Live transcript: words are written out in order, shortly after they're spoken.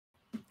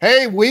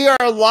Hey, we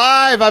are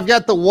live. I've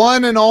got the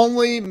one and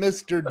only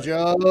Mr.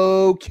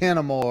 Joe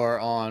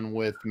Kennemore on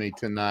with me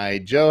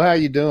tonight. Joe, how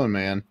you doing,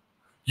 man?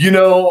 You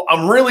know,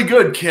 I'm really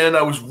good, Ken.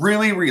 I was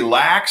really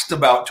relaxed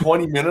about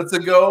 20 minutes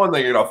ago, and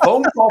they get a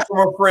phone call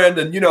from a friend.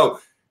 And,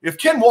 if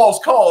Ken Walls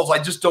calls, I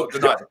just don't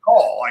deny the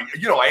call.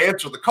 I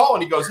answer the call,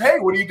 and he goes, "Hey,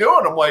 what are you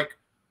doing?" I'm like,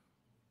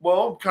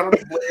 well, I'm kind of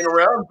laying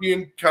around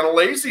being kind of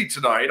lazy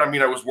tonight. I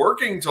mean, I was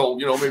working till,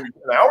 maybe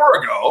an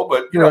hour ago,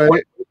 but,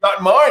 Right. not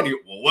in mind.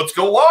 Well, let's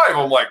go live.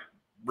 I'm like,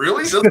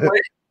 really? This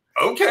late?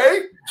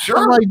 Okay, sure.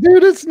 I'm like,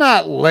 dude, it's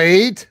not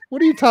late.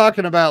 What are you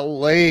talking about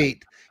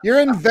late? You're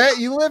in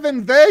you live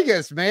in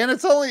Vegas, man.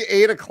 It's only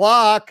 8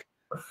 o'clock.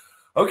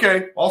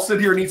 Okay, I'll sit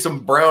here and eat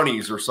some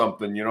brownies or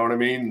something. You know what I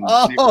mean?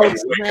 Oh,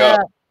 snap.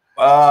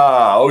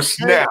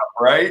 Snap,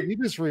 right? You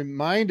just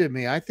reminded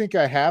me. I think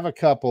I have a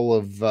couple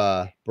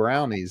of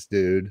brownies,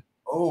 dude.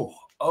 Oh,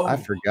 I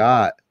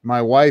forgot.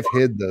 My wife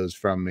hid those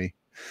from me.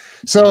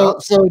 So,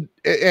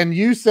 and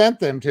you sent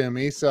them to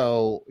me.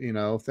 So,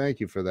 thank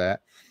you for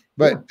that.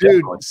 But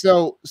dude,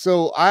 so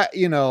I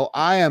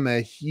am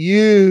a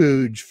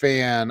huge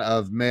fan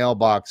of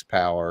MAILBOX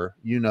Power.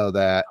 You know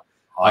that.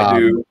 I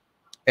do.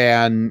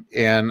 And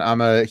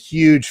I'm a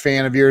huge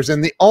fan of yours.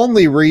 And the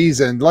only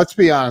reason, let's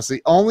be honest,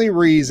 the only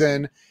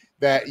reason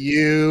that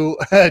you,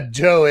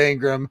 Joe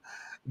Ingram,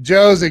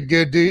 Joe's a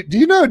good dude. Do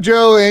you know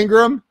Joe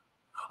Ingram?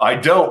 I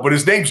don't, but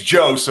his name's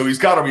Joe, so he's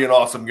got to be an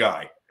awesome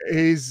guy.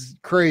 He's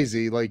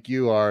crazy like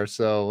you are.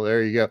 So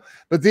there you go.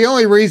 But the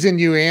only reason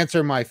you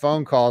answer my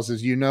phone calls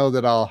is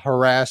that I'll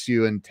harass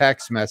you in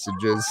text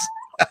messages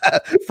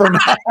for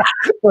not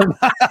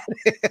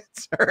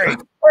answering.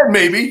 Or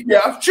maybe.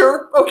 Yeah,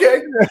 sure.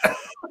 Okay.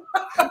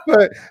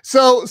 But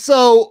so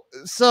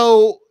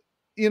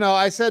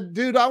I said,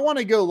 dude, I want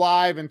to go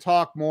live and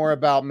talk more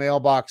about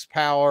MAILBOX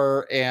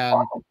Power.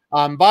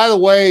 And by the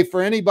way,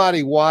 for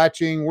anybody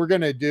watching, we're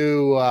going to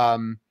do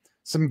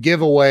some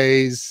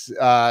giveaways,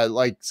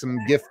 like some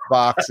gift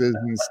boxes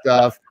and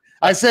stuff.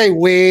 I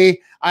say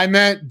I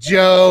meant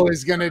Joe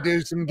is going to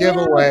do some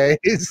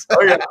giveaways.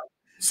 Oh, yeah.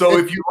 So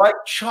if you like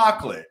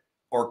chocolate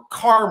or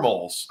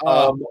caramels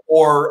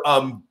or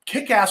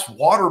kick-ass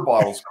water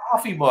bottles,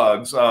 coffee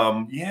mugs,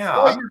 I'm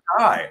your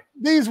guy.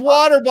 These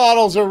water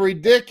bottles are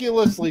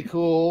ridiculously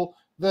cool.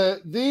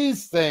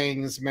 These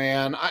things,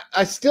 man,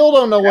 I still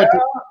don't know what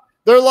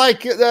they're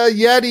like. A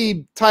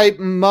Yeti type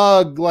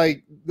mug,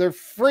 like they're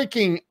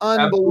freaking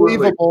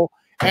unbelievable.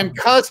 And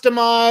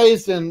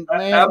customized, and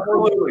man,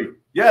 absolutely,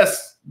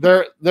 yes,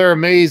 they're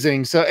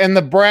amazing. So, and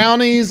the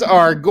brownies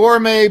are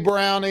gourmet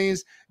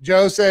brownies.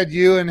 Joe said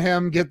you and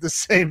him get the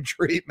same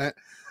treatment.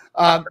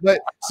 But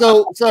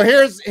so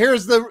here's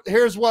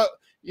what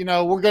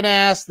we're going to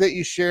ask that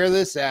you share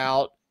this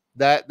out.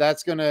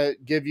 That's going to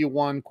give you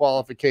one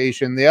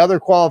qualification. The other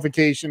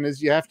qualification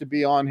is you have to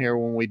be on here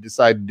when we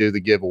decide to do the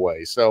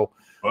giveaway. So,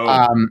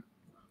 and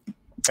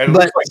it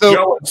looks like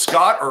Joe and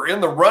Scott are in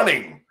the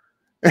running.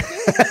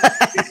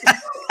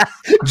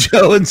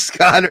 Joe and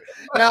Scott.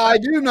 Now I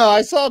do know.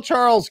 I saw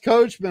Charles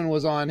Coachman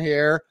was on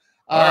here.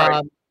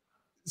 Right.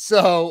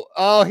 So,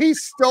 he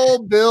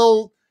stole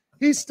Bill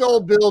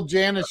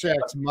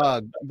Janishek's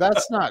mug.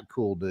 That's not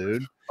cool,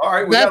 dude. All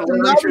right, that's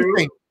another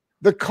thing.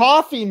 The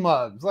coffee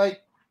mugs,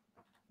 like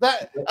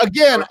that.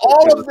 Again,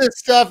 all of this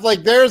stuff.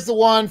 Like, there's the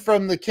one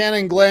from the Ken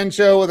and Glenn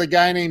show with a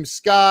guy named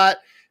Scott.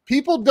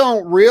 People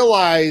don't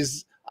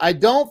realize. I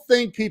don't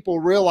think people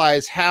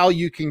realize how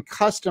you can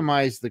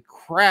customize the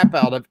crap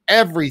out of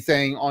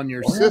everything on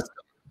your system.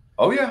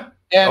 Oh, yeah.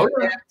 And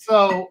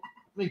so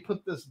let me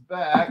put this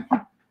back.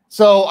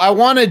 So I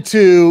wanted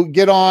to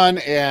get on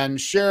and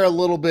share a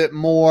little bit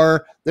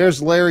more. There's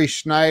Larry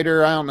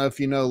Schneider. I don't know if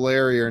you know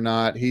Larry or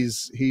not.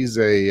 He's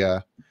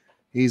a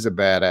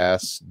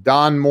badass.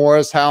 Don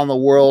Morris, how in the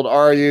world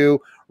are you?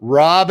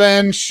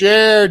 Robin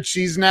shared.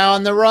 She's now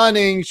in the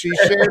running. She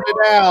shared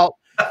it out.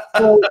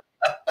 So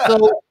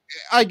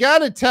I got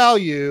to tell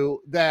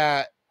you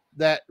that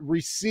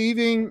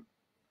receiving,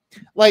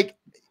 like,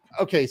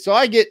 okay, so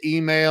I get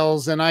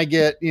emails and I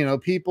get,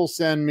 people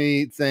send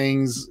me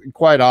things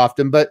quite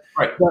often, but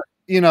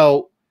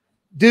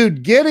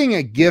dude, getting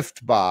a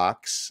gift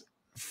box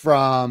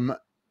from,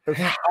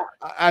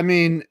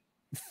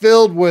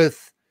 filled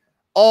with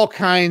all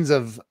kinds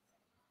of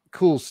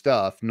cool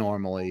stuff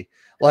normally,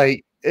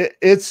 like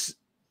it's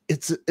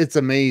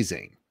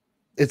amazing.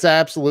 It's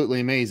absolutely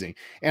amazing.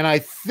 And I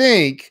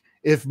think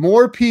if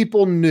more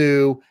people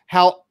knew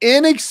how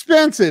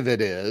inexpensive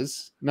it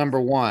is, number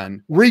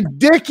one,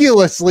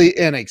 ridiculously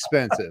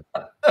inexpensive.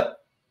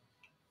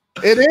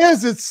 It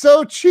is. It's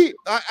so cheap.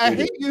 I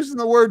hate using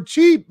the word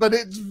cheap, but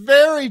it's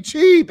very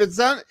cheap. It's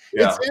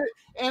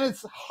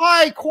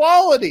high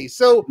quality.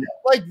 So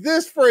like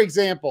this, for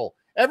example,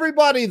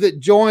 everybody that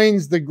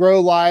joins the Grow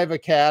Live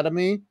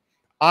Academy,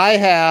 I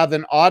have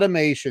an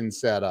automation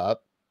set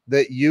up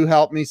that you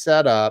helped me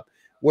set up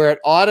where it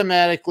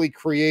automatically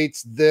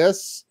creates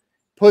this,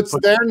 puts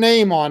their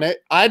name on it.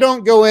 I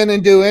don't go in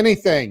and do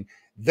anything.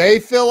 They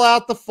fill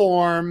out the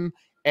form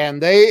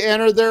and they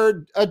enter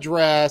their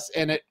address,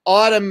 and it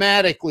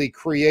automatically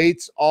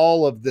creates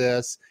all of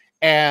this.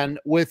 And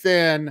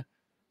within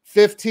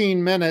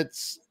 15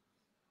 minutes,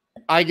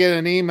 I get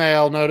an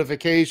email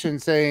notification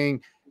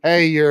saying,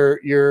 hey, your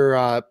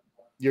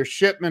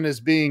shipment is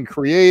being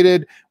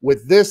created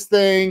with this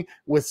thing,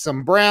 with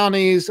some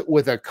brownies,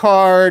 with a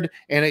card,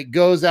 and it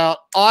goes out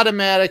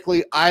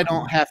automatically. I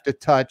don't have to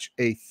touch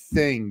a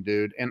thing,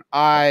 dude. And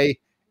I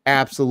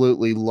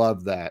absolutely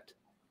love that.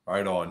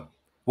 Right on.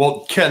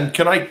 Well, Ken,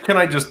 can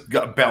I just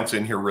bounce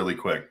in here really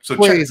quick? So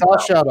please, I'll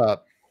shut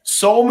up.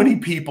 So many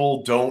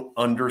people don't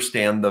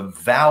understand the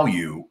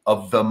value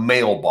of the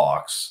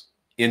mailbox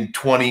in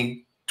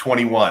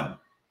 2021.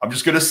 I'm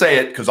just going to say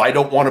it because I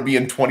don't want to be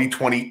in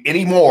 2020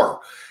 anymore,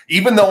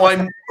 even though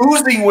I'm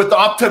oozing with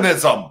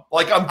optimism.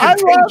 Like I'm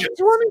contagious.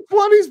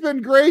 2020's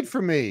been great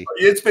for me.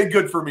 It's been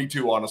good for me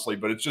too, honestly,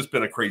 but it's just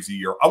been a crazy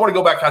year. I want to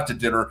go back out to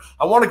dinner.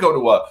 I want to go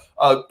to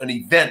an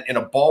event in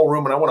a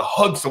ballroom, and I want to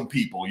hug some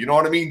people. You know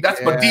what I mean?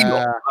 That's my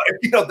deal.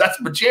 You know,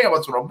 that's my jam.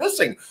 That's what I'm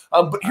missing.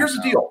 But here's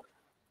the deal.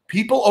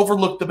 People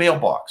overlook the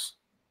mailbox.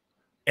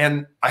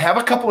 And I have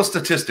a couple of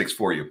statistics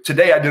for you.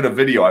 Today I did a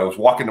video. I was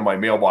walking to my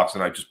mailbox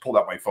and I just pulled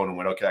out my phone and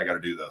went, okay, I got to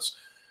do this.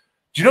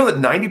 Do you know that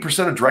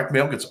 90% of direct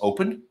mail gets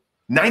opened?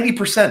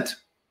 90%.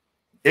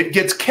 It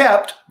gets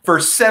kept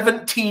for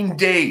 17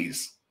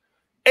 days.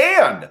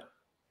 And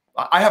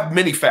I have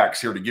many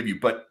facts here to give you,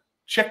 but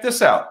check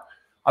this out.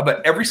 I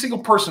bet every single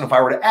person, if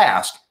I were to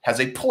ask, has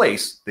a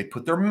place they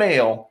put their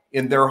mail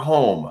in their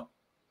home.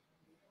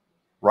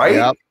 Right?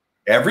 Yep.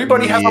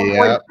 Everybody has a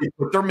place they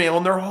put their mail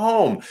in their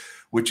home,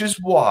 which is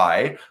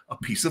why a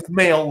piece of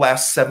mail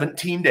lasts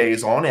 17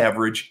 days on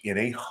average in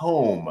a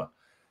home.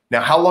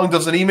 Now, how long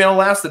does an email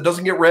last that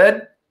doesn't get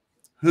read?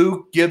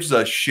 Who gives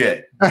a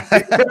shit?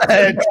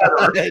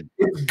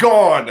 It's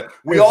gone.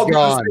 We all do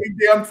the same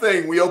damn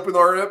thing. We open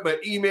our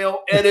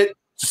email, edit,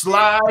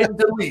 slide,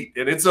 delete,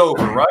 and it's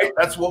over, right?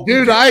 That's what we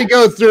do. I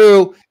go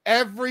through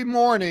every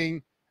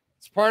morning.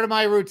 It's part of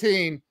my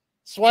routine.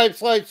 Swipe,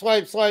 swipe,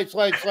 swipe, swipe,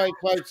 swipe, swipe,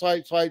 swipe,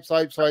 swipe, swipe,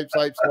 swipe, swipe,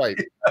 swipe, swipe.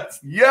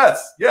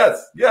 Yes,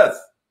 yes,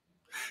 yes,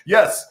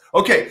 yes.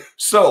 Okay,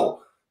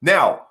 so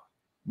now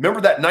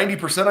remember that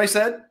 90% I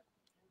said?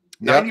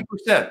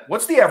 90%.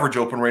 What's the average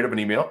open rate of an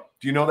email?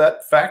 Do you know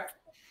that fact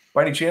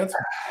by any chance?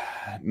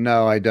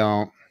 No, I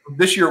don't.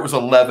 This year it was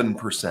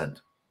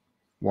 11%.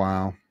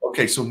 Wow.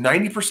 Okay, so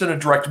 90% of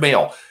direct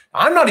mail.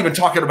 I'm not even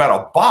talking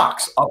about a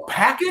box. A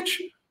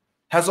package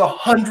has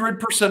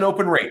 100%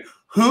 open rate.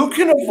 Who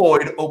can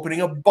avoid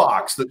opening a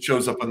box that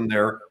shows up in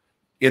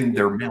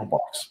their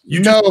mailbox?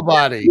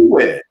 Nobody. Do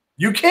it.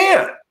 You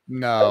can't.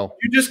 No.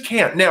 You just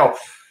can't. Now,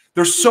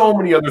 there's so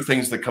many other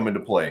things that come into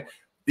play.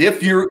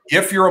 If you're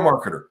a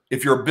marketer,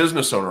 if you're a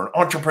business owner, an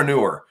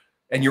entrepreneur,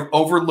 and you're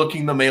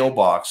overlooking the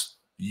mailbox,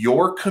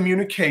 your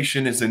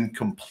communication is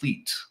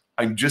incomplete.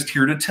 I'm just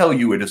here to tell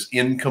you it is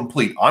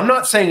incomplete. I'm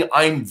not saying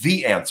I'm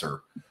the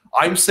answer.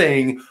 I'm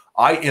saying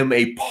I am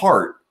a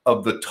part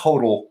of the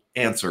total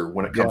answer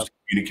when it comes to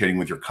communicating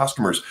with your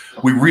customers.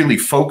 We really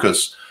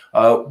focus.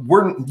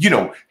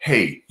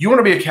 Hey, you want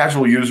to be a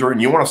casual user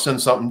and you want to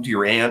send something to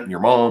your aunt and your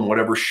mom,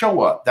 whatever,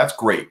 show up. That's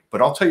great.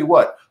 But I'll tell you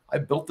what, I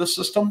built this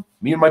system.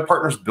 Me and my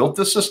partners built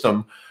this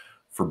system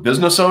for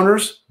business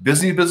owners,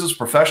 business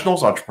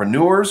professionals,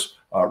 entrepreneurs,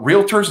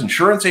 realtors,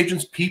 insurance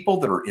agents, people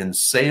that are in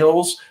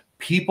sales,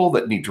 people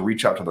that need to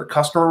reach out to their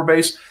customer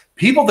base,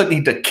 people that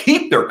need to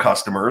keep their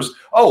customers.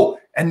 Oh,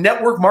 and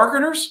network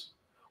marketers.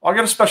 I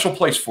got a special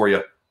place for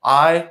you.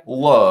 I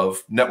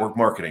love network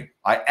marketing.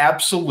 I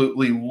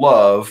absolutely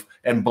love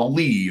and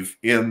believe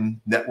in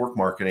network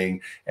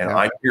marketing, and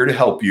I'm here to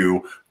help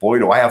you. Boy,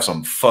 do I have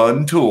some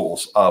fun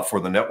tools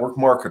for the network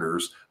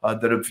marketers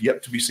that have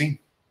yet to be seen.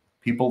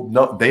 People,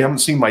 they haven't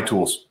seen my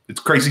tools. It's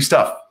crazy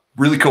stuff.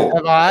 Really cool.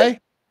 Have I?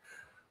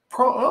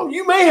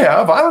 You may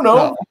have. I don't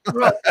know.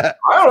 No. I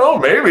don't know.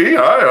 Maybe.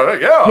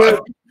 Yeah.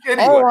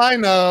 Anyway. All I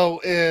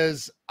know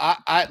is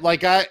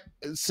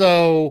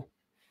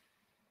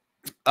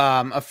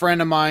a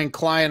friend of mine,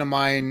 client of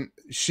mine,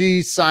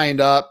 she signed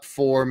up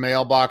for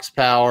Mailbox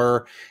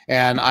Power,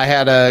 and I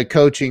had a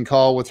coaching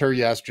call with her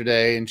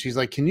yesterday, and she's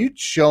like, can you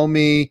show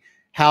me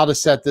how to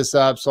set this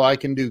up so I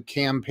can do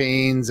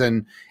campaigns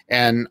and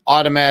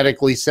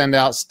automatically send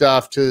out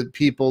stuff to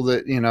people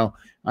that,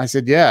 I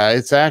said, yeah,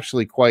 it's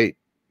actually quite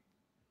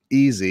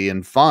easy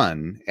and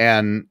fun.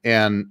 And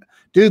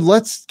dude,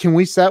 can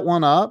we set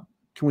one up?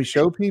 Can we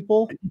show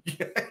people?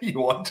 Yeah, you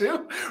want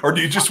to, or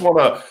do you just want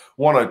to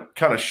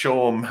kind of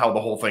show them how the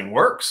whole thing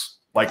works?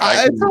 Like,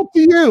 it's up to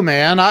you,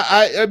 man.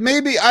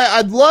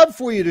 I'd love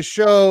for you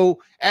to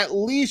at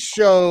least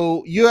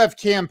show you have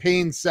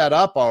campaigns set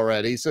up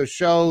already. So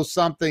show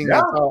something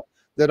that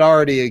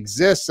already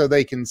exists so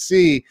they can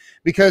see.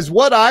 Because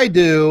what I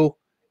do,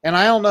 and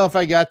I don't know if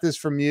I got this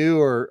from you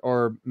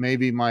or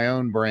maybe my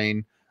own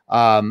brain,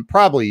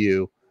 probably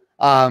you,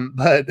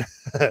 but.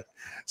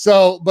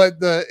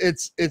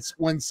 It's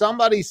when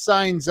somebody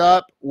signs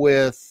up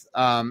with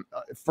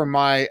for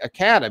my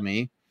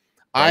academy,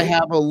 I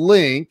have a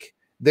link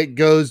that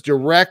goes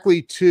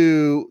directly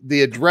to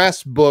the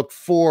address book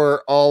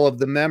for all of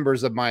the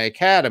members of my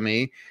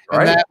academy.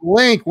 And that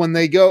link, when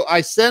they go,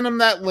 I send them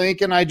that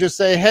link and I just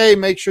say, hey,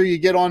 make sure you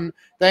get on.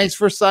 Thanks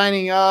for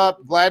signing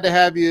up. Glad to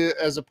have you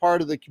as a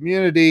part of the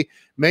community.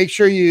 Make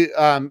sure you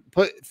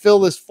fill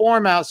this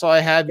form out so I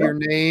have your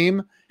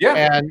name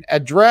and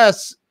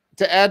address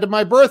to add to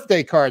my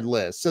birthday card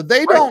list. So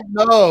they don't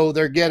know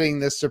they're getting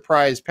this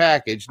surprise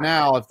package.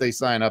 Now, if they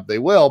sign up, they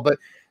will. But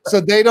so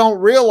they don't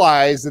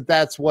realize that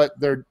that's what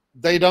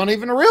they don't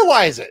even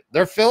realize it.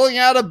 They're filling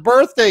out a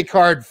birthday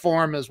card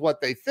form is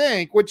what they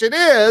think, which it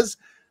is,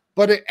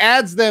 but it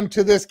adds them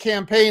to this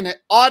campaign. It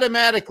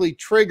automatically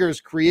triggers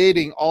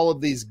creating all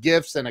of these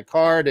gifts and a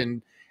card.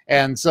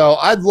 And so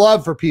I'd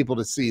love for people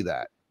to see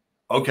that.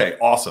 Okay,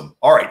 awesome.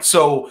 All right.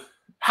 So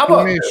how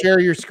about me to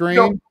share your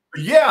screen?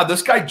 Yeah,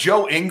 this guy,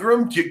 Joe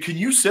Ingram, can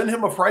you send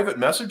him a private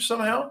message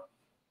somehow?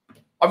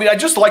 I mean, I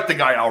just like the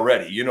guy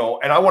already, you know,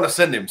 and I want to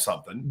send him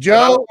something.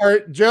 Joe,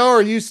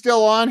 are you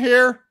still on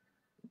here?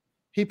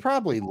 He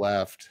probably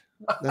left.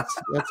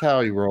 That's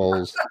how he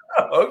rolls.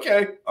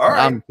 Okay. All right.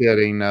 I'm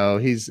kidding. No,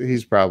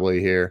 he's probably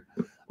here.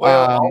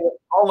 Well,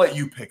 I'll let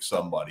you pick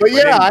somebody. But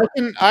yeah,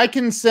 anyway. I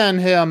can send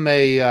him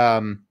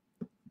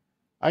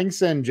I can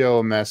send Joe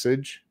a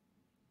message.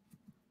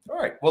 All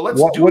right. Well,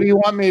 what do you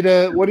want me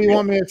to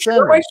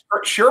send?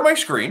 Share my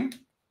screen,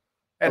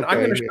 and I'm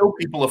going to show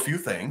people a few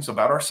things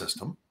about our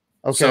system.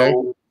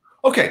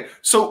 Okay.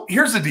 So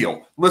here's the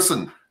deal.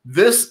 Listen,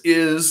 this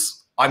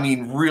is, I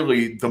mean,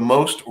 really the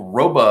most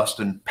robust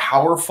and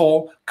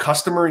powerful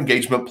customer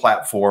engagement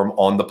platform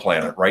on the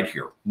planet right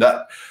here.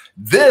 Now,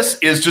 this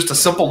is just a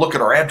simple look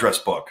at our address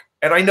book.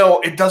 And I know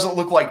it doesn't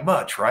look like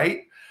much,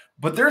 right?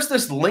 But there's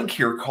this link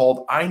here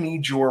called I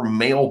Need Your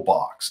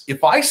Mailbox.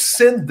 If I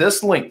send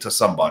this link to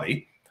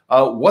somebody,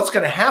 what's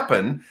going to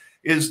happen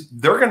is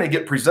they're going to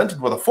get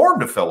presented with a form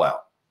to fill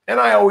out. And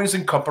I always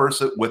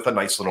encompass it with a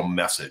nice little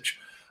message.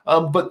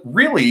 But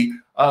really,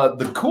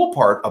 the cool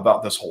part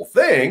about this whole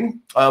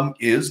thing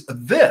is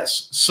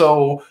this.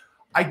 So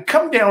I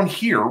come down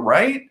here,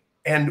 right?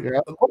 And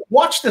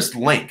watch this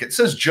link. It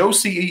says Joe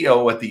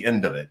CEO at the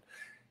end of it.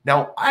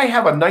 Now, I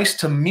have a nice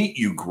to meet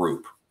you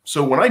group.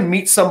 So when I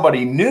meet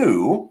somebody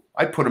new,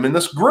 I put them in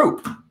this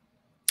group.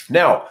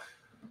 Now,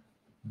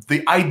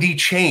 the ID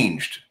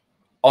changed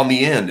on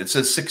the end. It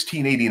says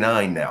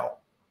 1689 now.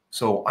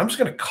 So I'm just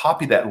going to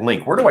copy that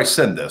link. Where do I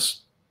send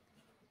this?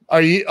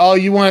 You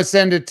want to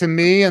send it to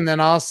me and then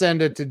I'll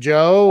send it to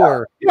Joe?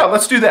 Or yeah,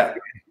 let's do that.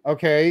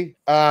 Okay.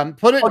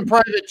 Put it in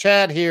private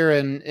chat here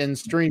in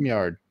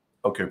StreamYard.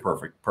 Okay,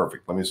 perfect.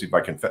 Let me see if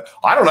I can fit.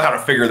 I don't know how to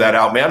figure that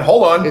out, man.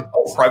 Hold on.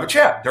 Private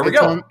chat. There we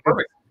go.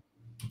 Perfect.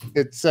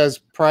 It says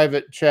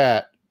private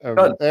chat.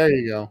 There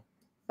you go.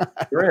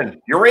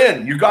 You're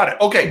in. You got it.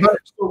 Okay.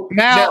 So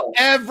now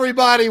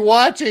everybody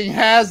watching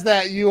has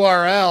that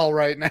URL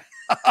right now.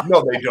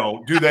 No, they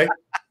don't. Do they?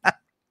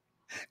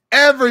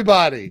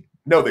 Everybody.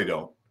 No, they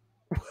don't.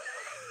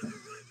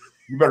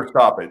 You better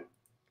stop it.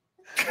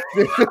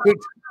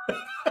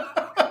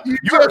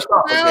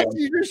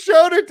 You just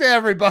showed it to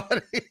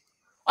everybody.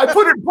 I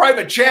put it in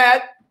private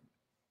chat.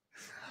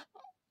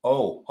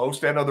 Oh,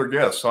 host and other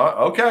guests, huh?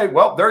 Okay,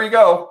 well, there you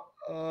go.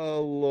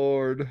 Oh,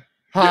 Lord.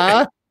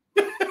 Huh?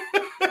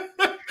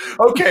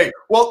 Okay,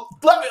 well,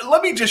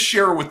 let me just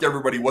share with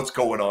everybody what's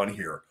going on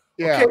here.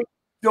 Yeah. Okay,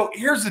 so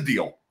here's the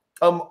deal.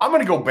 I'm going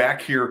to go back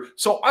here.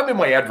 So I'm in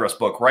my address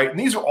book, right? And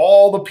these are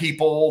all the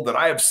people that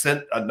I have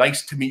sent a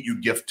nice to meet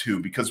you gift to,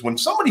 because when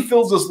somebody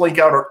fills this link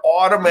out, it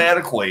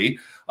automatically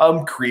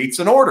creates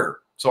an order.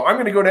 So I'm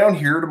going to go down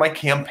here to my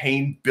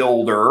campaign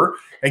builder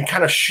and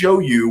kind of show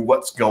you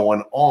what's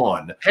going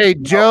on. Hey,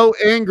 Joe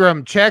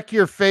Ingram, check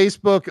your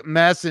Facebook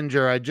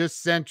Messenger. I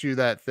just sent you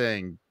that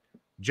thing.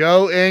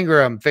 Joe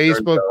Ingram,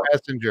 Facebook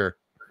Messenger.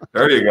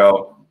 There you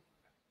go.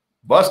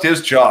 Bust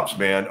his chops,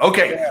 man.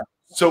 Okay. Yeah.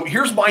 So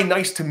here's my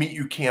nice to meet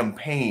you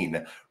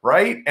campaign,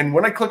 right? And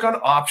when I click on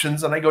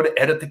options and I go to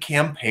edit the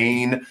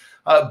campaign,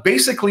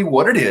 basically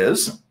what it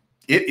is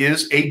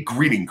a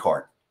greeting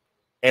card.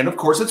 And of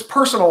course, it's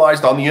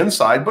personalized on the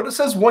inside, but it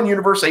says 1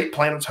 universe, 8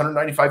 planets,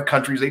 195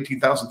 countries,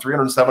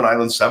 18,307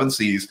 islands, 7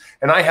 seas.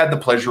 And I had the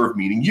pleasure of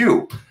meeting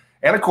you.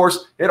 And of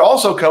course, it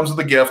also comes with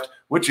a gift,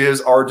 which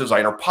is our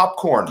designer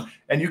popcorn.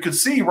 And you can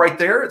see right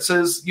there, it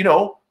says, you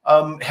know,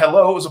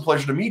 hello, it was a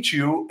pleasure to meet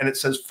you. And it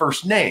says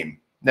first name.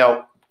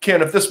 Now,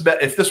 Ken, if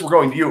this were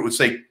going to you, it would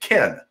say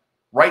Ken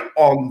right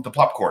on the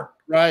popcorn.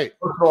 Right.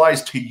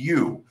 Personalized to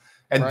you.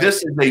 And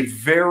this is a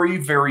very,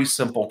 very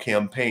simple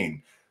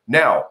campaign.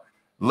 Now,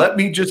 let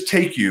me just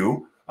take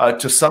you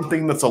to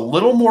something that's a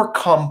little more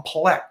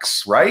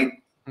complex, right?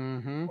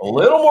 Mm-hmm. A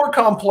little more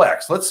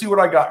complex. Let's see what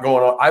I got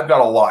going on. I've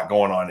got a lot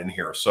going on in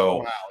here.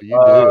 So wow, you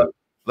do.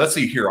 Let's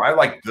see here. I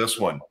like this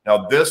one.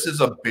 Now, this is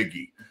a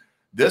biggie.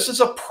 This is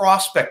a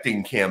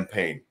prospecting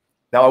campaign.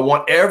 Now, I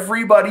want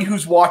everybody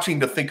who's watching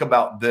to think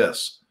about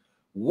this.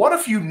 What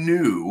if you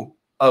knew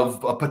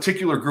of a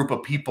particular group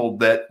of people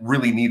that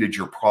really needed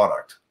your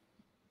product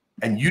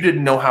and you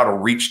didn't know how to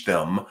reach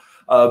them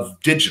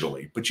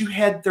digitally, but you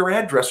had their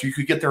address, or you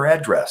could get their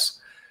address?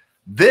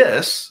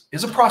 This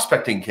is a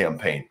prospecting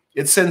campaign.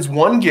 It sends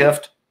one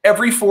gift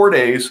every 4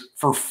 days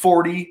for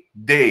 40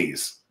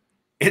 days.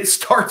 It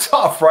starts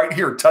off right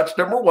here. Touch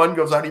number 1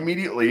 goes out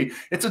immediately.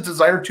 It's a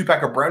designer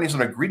 2-pack of brownies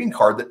and a greeting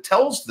card that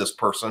tells this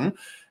person,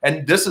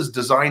 and this is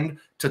designed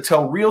to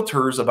tell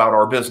realtors about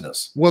our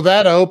business. Will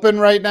that open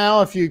right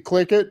now if you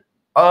click it?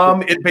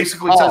 It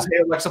basically says,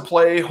 hey, Alexa,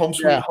 play Home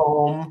Sweet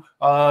Home,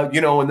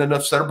 you know, and then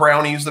a set of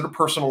brownies that are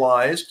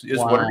personalized is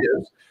what it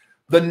is.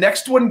 The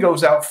next one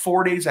goes out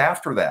 4 days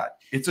after that.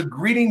 It's a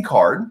greeting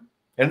card,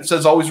 and it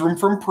says always room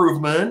for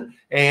improvement,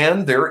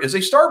 and there is a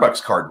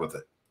Starbucks card with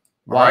it.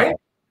 All right.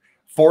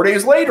 4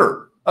 days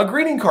later, a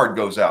greeting card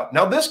goes out.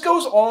 Now, this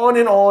goes on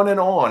and on and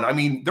on. I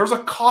mean, there's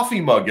a coffee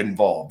mug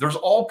involved. There's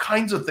all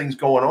kinds of things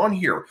going on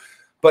here.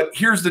 But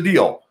here's the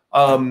deal.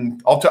 I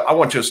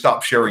want you to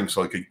stop sharing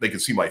so they can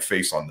see my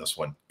face on this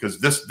one, because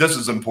this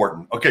is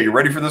important. Okay, you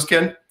ready for this,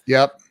 Ken?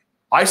 Yep.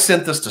 I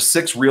sent this to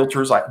 6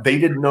 realtors. They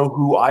didn't know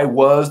who I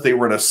was. They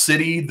were in a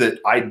city that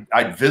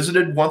I'd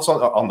visited once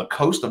on the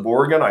coast of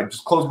Oregon. I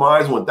just closed my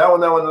eyes and went, that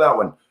one, that one, that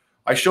one.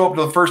 I show up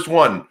to the first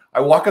one.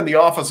 I walk in the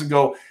office and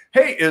go,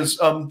 hey, is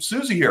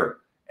Susie here?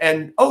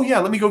 And, oh, yeah,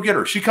 let me go get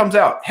her. She comes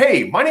out.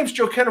 Hey, my name's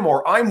Joe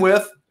Kennemore. I'm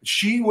with,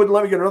 she wouldn't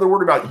let me get another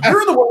word about it.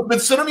 You're the one who's been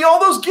sending me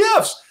all those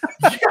gifts.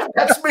 Yeah,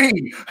 that's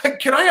me.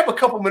 Can I have a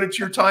couple minutes of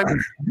your time?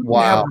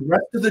 Wow. The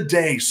rest of the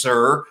day,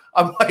 sir.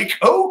 I'm like,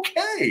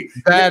 okay.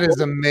 That is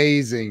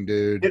amazing,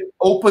 dude.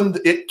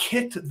 It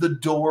kicked the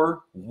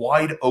door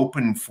wide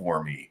open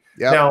for me.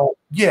 Yep. Now,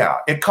 yeah,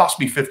 it cost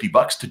me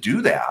 $50 to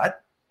do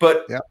that.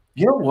 But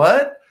you know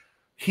what?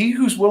 He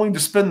who's willing to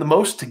spend the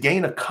most to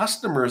gain a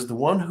customer is the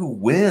one who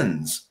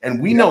wins.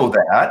 And we know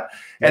that.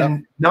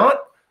 And not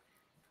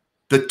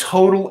the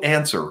total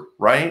answer,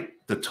 right?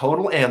 The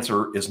total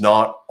answer is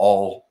not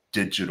all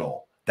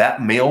digital.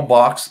 That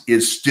mailbox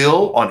is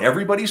still on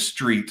everybody's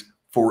street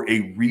for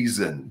a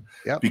reason.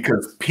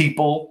 Because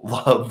people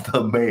love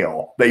the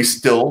mail. They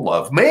still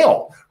love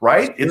mail,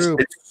 right? It's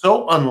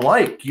so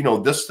unlike, you know,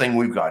 this thing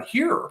we've got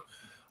here.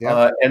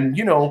 And,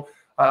 you know,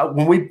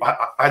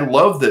 I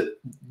love that,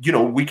 you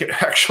know, we can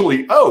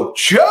actually, oh,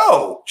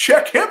 Joe,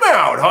 check him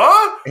out,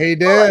 huh? He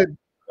did.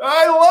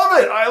 I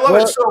love it. I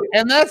love it. So,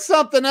 and that's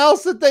something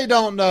else that they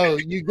don't know.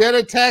 You get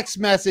a text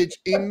message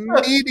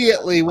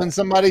immediately when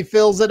somebody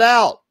fills it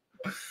out.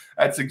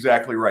 That's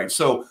exactly right.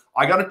 So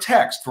I got a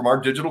text from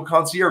our digital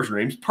concierge. Her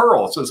name's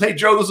Pearl. It says, hey,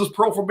 Joe, this is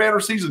Pearl from Banner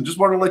Season. Just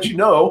wanted to let you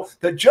know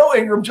that Joe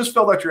Ingram just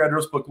filled out your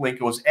address book link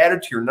and was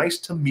added to your Nice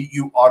to Meet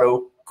You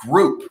auto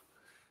group.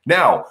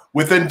 Now,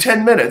 within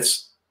 10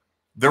 minutes,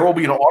 there will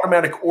be an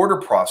automatic order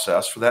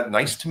process for that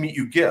Nice to Meet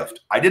You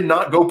gift. I did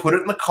not go put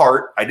it in the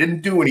cart. I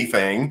didn't do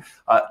anything.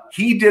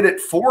 He did it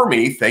for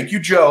me. Thank you,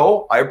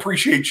 Joe. I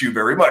appreciate you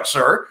very much,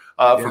 sir,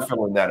 for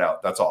filling that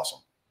out. That's awesome.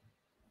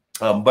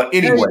 But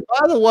anyway. Hey,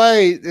 by the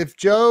way, if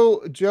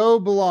Joe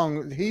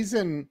belongs,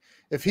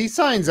 if he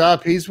signs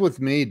up, he's with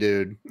me,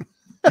 dude.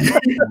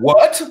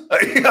 What?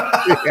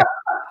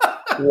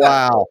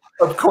 Wow.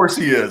 Of course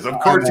he is. Of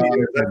course he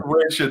is. That's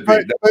where it should be.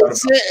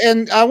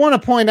 And I want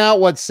to point out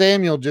what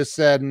Samuel just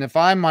said, and if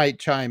I might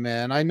chime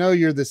in, I know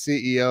you're the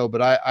CEO,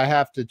 but I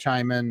have to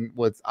chime in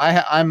with,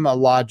 I'm a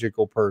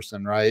logical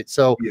person, right?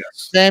 So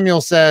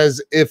Samuel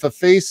says if a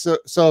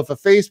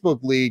Facebook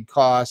lead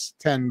costs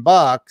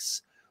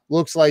 $10,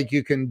 looks like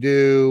you can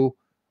do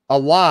a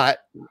lot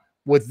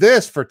with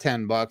this for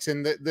 $10.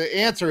 And the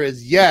answer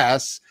is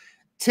yes.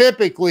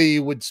 Typically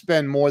you would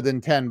spend more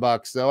than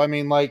 $10 though. I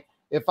mean, like,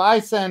 if I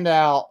send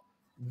out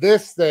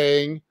this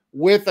thing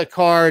with a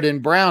card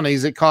and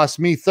brownies, it costs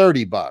me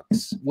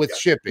 $30 with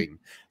shipping.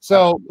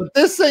 So but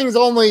this thing's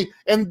only,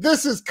 and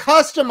this is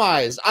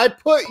customized. I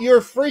put your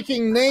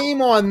freaking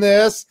name on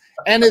this,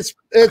 and it's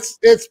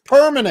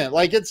permanent.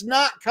 Like, it's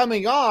not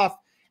coming off.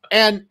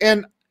 And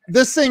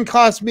this thing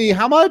cost me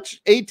how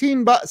much?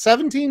 $18,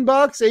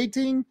 $17,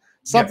 18,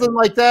 something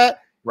like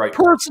that. Right.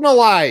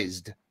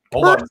 Personalized.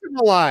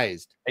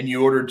 Personalized. And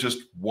you ordered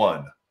just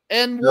one.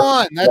 And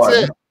one. That's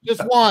it.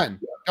 Just one.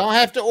 Don't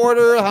have to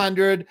order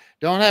 100.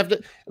 Don't have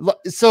to.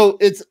 So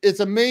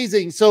it's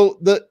amazing. So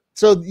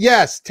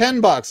yes,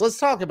 $10. Let's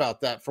talk about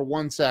that for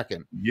 1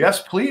 second.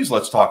 Yes, please.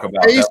 Let's talk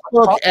about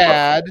Facebook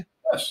ad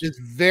is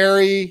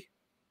very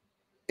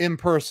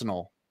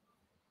impersonal.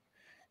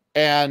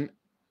 And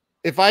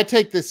if I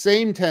take the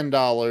same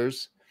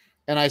 $10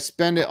 and I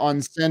spend it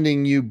on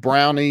sending you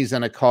brownies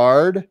and a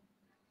card,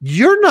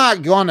 you're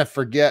not going to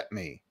forget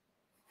me.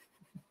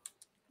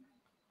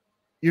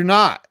 You're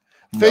not.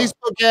 No.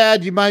 Facebook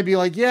ad, you might be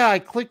like, yeah, I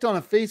clicked on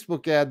a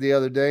Facebook ad the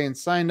other day and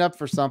signed up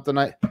for something.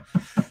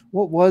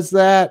 What was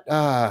that?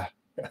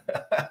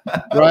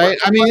 Right?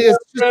 I mean,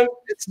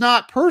 it's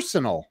not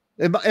personal.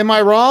 Am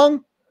I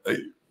wrong?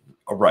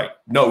 Right.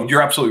 No,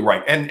 you're absolutely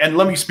right. And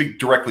let me speak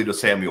directly to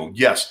Samuel.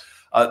 Yes,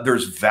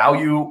 there's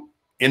value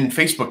in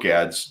Facebook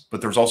ads,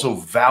 but there's also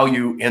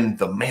value in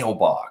the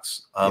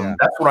mailbox.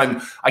 That's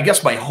what I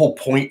guess my whole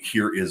point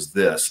here is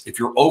this. If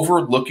you're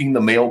overlooking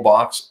the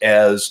mailbox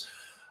as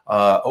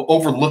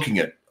overlooking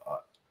it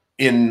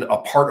in a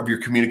part of your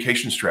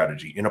communication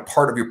strategy, in a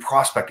part of your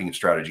prospecting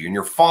strategy, in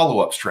your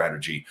follow-up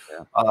strategy.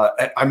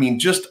 Yeah. I mean,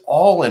 just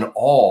all in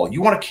all,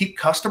 you want to keep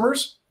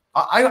customers?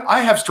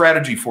 I have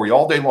strategy for you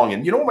all day long.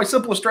 And you know what my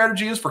simplest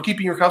strategy is for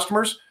keeping your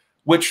customers?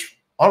 Which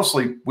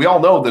honestly, we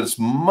all know that it's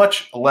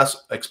much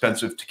less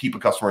expensive to keep a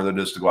customer than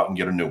it is to go out and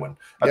get a new one.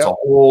 That's a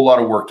whole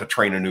lot of work to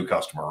train a new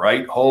customer,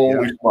 right?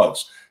 Holy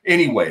smokes.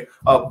 Anyway,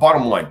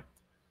 bottom line,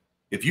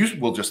 if you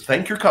will just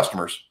thank your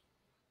customers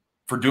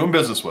for doing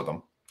business with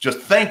them, just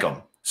thank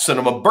them, send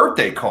them a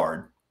birthday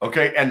card,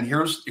 okay? And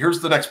here's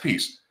the next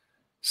piece.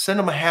 Send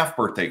them a half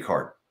birthday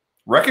card.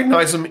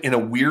 Recognize them in a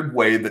weird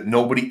way that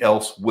nobody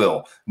else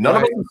will. None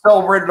of us have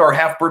celebrated our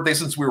half birthday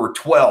since we were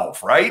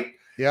 12, right?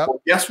 Yeah.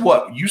 Well, guess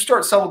what? You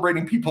start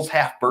celebrating people's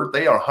half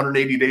birthday on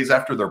 180 days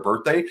after their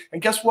birthday,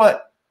 and guess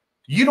what?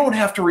 You don't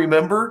have to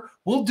remember.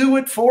 We'll do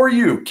it for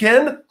you.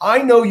 Ken, I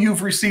know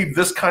you've received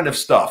this kind of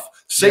stuff.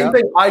 Same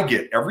thing I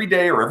get every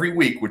day or every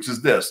week, which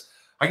is this.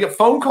 I get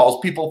phone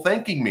calls, people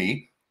thanking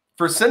me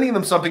for sending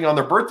them something on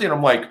their birthday, and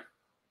I'm like,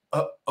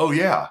 oh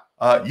yeah,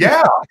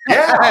 yeah.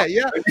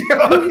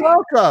 You're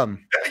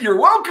welcome. You're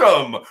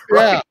welcome.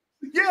 Right?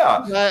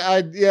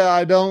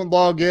 I don't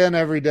log in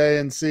every day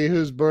and see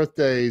whose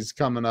birthday is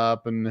coming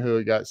up and who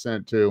it got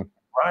sent to.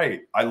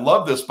 Right. I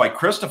love this by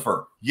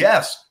Christopher.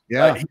 Yes.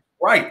 Yeah. He's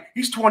right.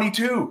 He's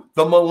 22.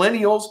 The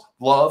millennials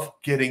love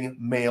getting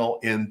mail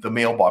in the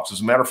mailbox.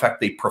 As a matter of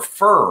fact, they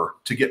prefer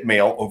to get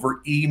mail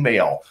over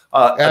email.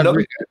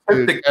 Another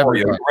statistic for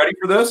you. Ready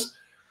for this?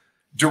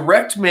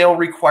 Direct mail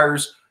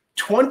requires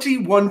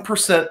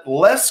 21%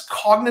 less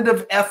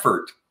cognitive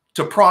effort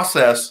to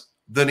process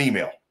than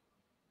email.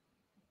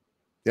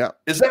 Yeah.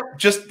 Is that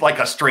just like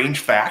a strange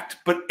fact?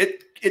 But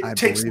it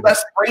takes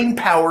less brain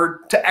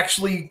power to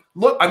actually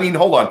look. I mean,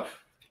 hold on.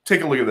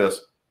 Take a look at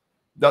this.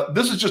 Now,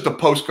 this is just a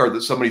postcard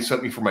that somebody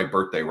sent me for my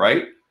birthday,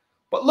 right?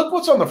 But look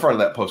what's on the front of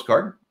that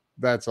postcard.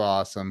 That's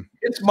awesome.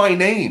 It's my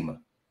name.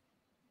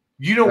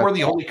 You know, we're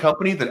the only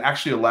company that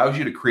actually allows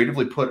you to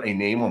creatively put a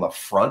name on the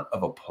front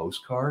of a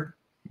postcard.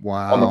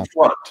 Wow. On the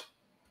front,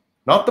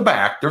 not the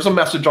back. There's a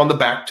message on the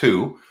back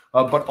too,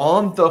 but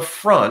on the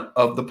front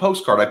of the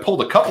postcard. I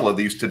pulled a couple of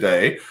these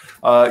today.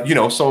 You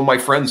know, some of my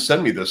friends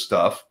send me this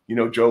stuff. You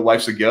know, Joe,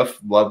 life's a gift.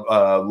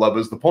 Love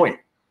is the point.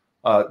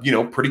 You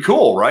know, pretty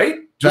cool, right?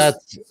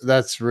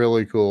 That's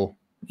really cool.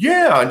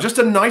 Yeah, just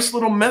a nice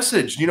little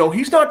message. You know,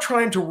 he's not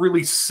trying to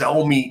really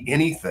sell me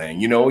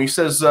anything. You know, he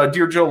says,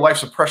 "Dear Joe,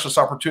 life's a precious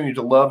opportunity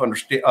to love,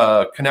 understand,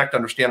 connect,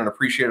 understand, and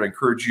appreciate. I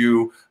encourage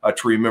you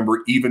to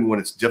remember even when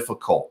it's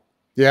difficult."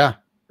 Yeah.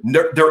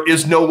 There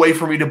is no way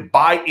for me to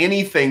buy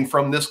anything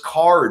from this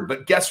card.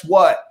 But guess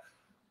what?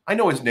 I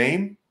know his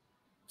name.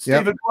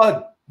 Stephen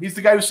Blood. He's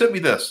the guy who sent me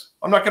this.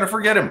 I'm not going to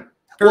forget him.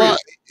 Well,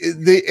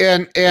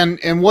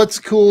 and what's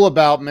cool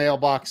about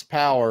Mailbox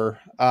Power,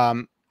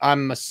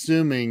 I'm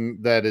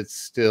assuming that it's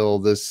still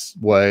this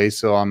way,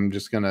 so I'm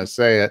just going to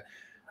say it.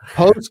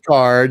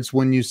 Postcards,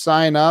 when you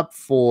sign up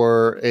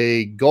for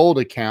a gold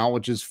account,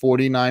 which is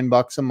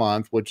 $49 a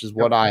month, which is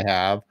what I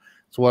have.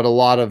 It's what a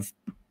lot of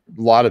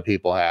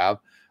people have.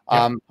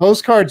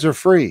 Postcards are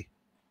free,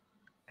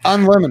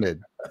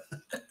 unlimited,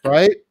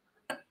 right?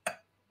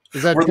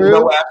 Is that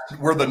true?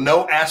 We're the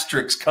no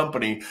asterisks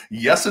company.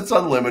 Yes, it's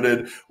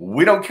unlimited.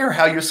 We don't care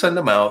how you send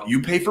them out.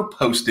 You pay for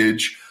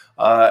postage,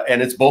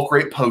 and it's bulk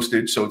rate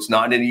postage, so it's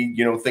not any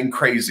thing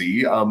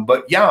crazy.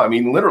 But yeah, I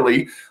mean,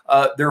 literally,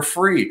 they're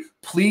free.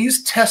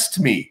 Please test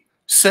me.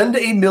 Send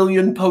 1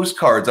 million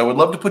postcards. I would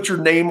love to put your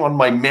name on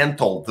my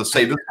mantle to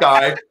say this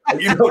guy,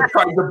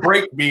 trying to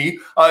break me,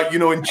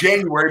 in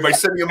January by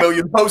sending 1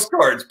 million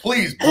postcards.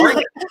 Please bring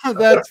it.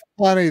 That's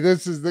funny.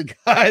 This is the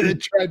guy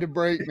that tried to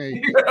break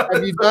me. Yeah.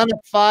 Have you done a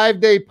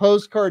 5-day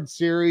postcard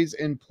series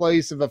in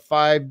place of a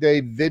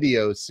 5-day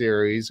video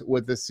series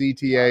with the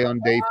CTA on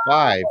day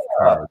 5?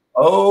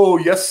 Oh,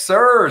 yes,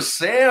 sir.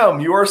 Sam,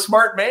 you are a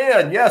smart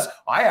man. Yes,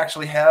 I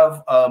actually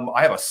have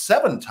I have a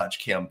 7-touch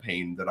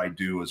campaign that I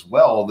do as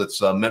well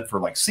that's meant for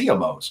like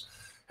CMOs.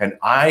 And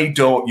I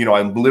don't,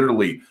 I'm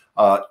literally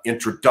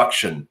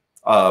introduction,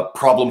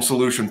 problem,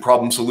 solution,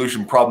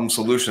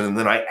 and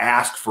then I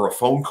ask for a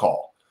phone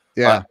call.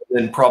 Yeah.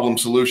 Then problem,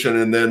 solution,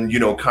 and then,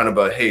 kind of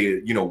a,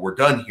 hey, we're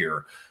done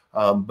here.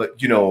 But,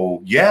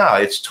 yeah,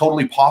 it's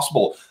totally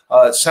possible.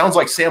 It sounds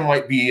like Sam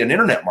might be an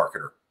internet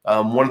marketer.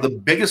 One of the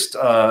biggest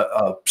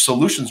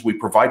solutions we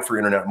provide for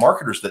internet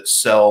marketers that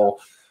sell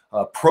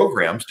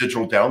programs,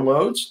 digital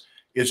downloads,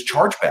 is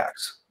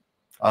chargebacks.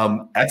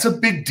 That's a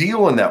big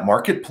deal in that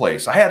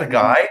marketplace. I had a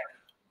guy,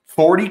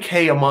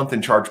 $40K a month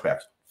in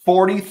chargebacks,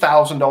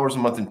 $40,000 a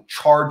month in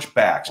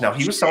chargebacks. Now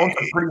he was selling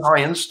some pretty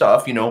high-end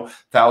stuff, $1,000,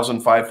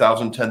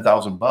 $5,000,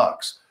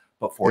 $10,000,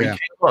 but $40K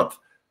a month.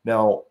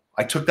 Now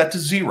I took that to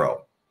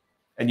zero,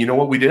 and you know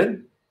what we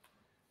did?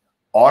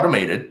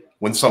 Automated.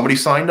 When somebody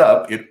signed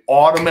up, it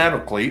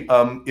automatically,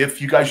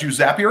 if you guys use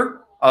Zapier,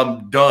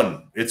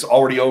 done. It's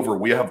already over.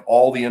 We have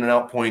all the in and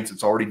out points.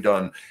 It's already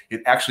done.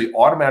 It actually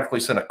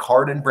automatically sent a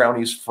card and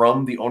brownies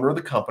from the owner of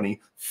the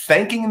company,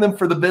 thanking them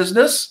for the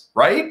business,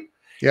 right?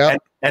 Yeah. And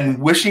and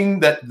wishing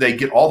that they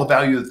get all the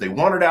value that they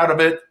wanted out of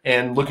it,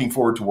 and looking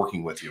forward to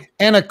working with you.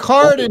 And a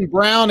card in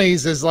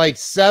brownies is like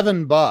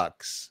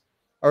 $7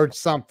 or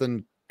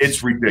something.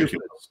 It's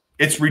ridiculous.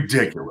 It's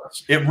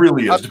ridiculous. It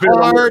really is.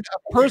 A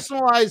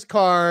personalized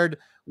card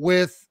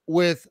with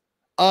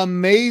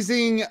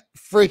amazing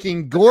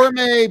freaking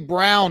gourmet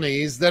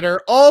brownies that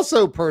are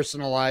also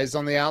personalized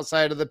on the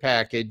outside of the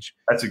package.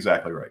 That's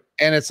exactly right.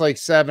 And it's like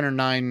 $7 or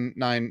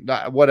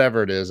 $9,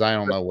 whatever it is. I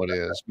don't know what it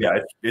is. Yeah,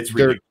 it's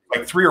ridiculous.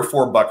 Like $3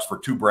 or $4 for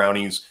 2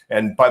 brownies.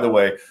 And by the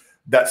way,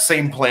 that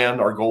same plan,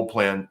 our gold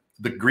plan,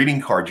 the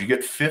greeting cards, you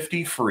get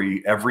 50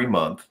 free every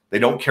month. They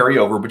don't carry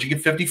over, but you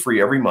get 50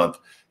 free every month.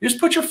 You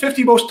just put your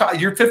 50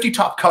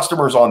 top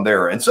customers on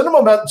there and send them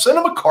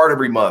a card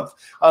every month.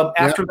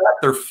 After that,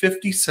 they're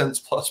 50 cents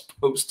plus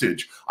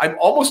postage. I'm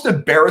almost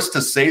embarrassed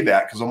to say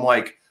that because I'm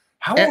like,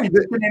 how are we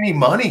making any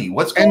money?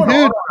 What's going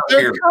on?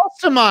 They're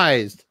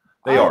customized.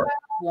 They are.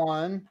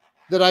 One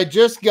that I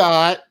just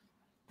got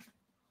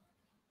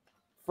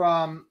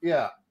from,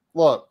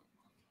 look.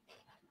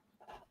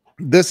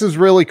 This is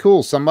really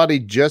cool. Somebody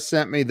just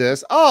sent me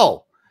this.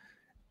 Oh,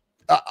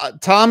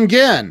 Tom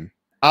Ginn.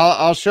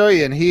 I'll show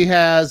you. And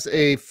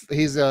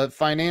he's a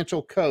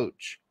financial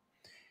coach.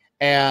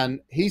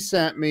 And he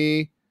sent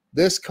me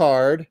this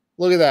card.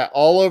 Look at that.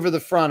 All over the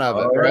front of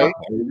it, right?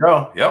 There you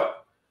go.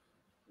 Yep.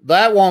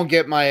 That won't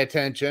get my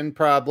attention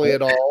probably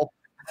at all.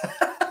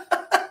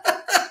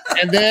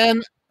 And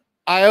then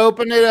I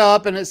open it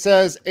up and it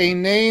says, "A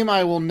name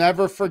I will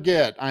never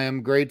forget. I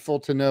am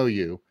grateful to know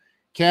you.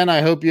 Ken,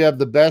 I hope you have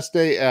the best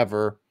day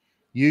ever.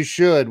 You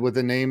should. With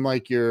a name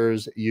like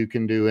yours, you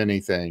can do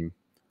anything.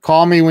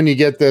 Call me when you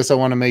get this. I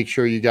want to make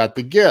sure you got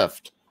the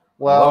gift."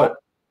 Well,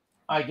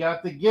 I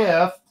got the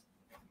gift,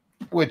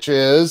 which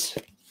is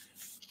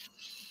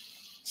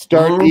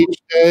start each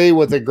day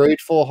with a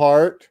grateful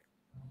heart.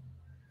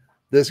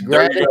 This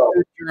gratitude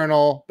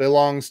journal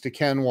belongs to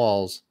Ken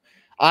Walls.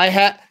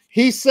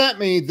 He sent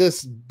me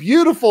this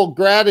beautiful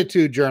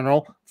gratitude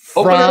journal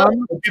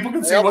from people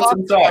can see what's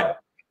inside.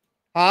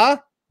 Huh?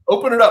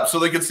 Open it up so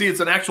they can see it's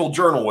an actual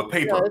journal with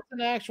paper. Yeah, it's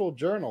an actual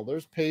journal.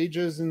 There's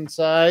pages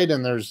inside,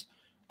 and there's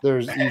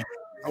the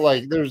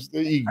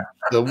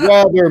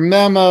weather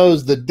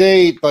memos, the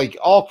date, like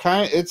all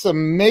kind. It's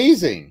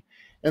amazing,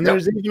 and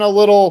there's even a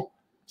little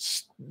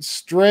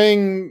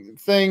string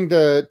thing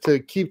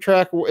to keep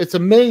track. It's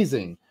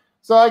amazing.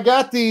 So I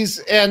got these,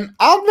 and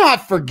I'll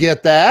not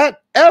forget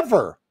that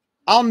ever.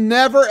 I'll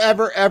never,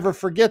 ever, ever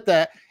forget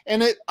that.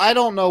 And I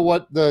don't know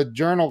what the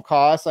journal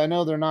costs. I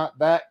know they're not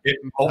that.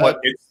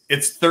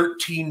 It's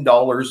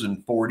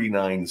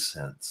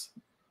 $13.49.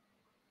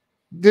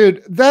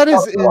 Dude, that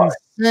is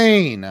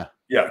insane.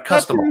 Yeah,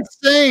 custom. That's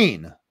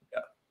insane.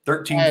 Yeah,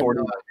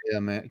 $13.49. Yeah,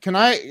 man. Can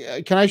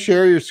I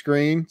share your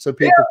screen so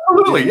people? Yeah,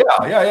 absolutely.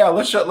 Yeah.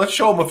 Let's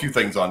show them a few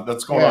things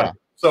that's going on.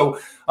 So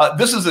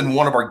this is in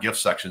one of our gift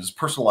sections,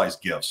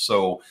 personalized gifts.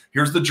 So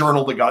here's the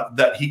journal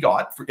that he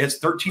got. It's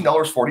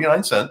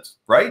 $13.49,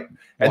 right?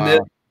 And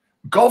then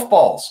golf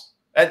balls,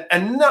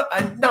 and not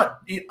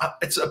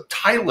it's a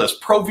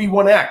Titleist Pro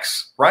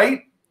V1X,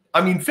 right?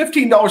 I mean,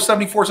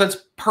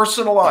 $15.74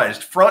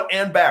 personalized, front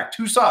and back,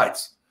 2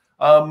 sides.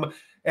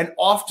 And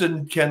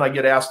often, Ken, I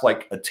get asked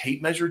like a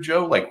tape measure,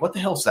 Joe, like what the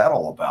hell is that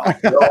all about?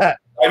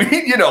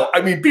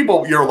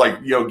 People,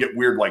 get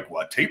weird, like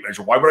what tape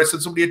measure? Why would I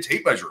send somebody a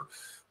tape measure?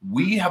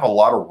 We have a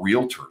lot of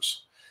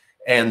realtors,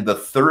 and the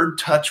third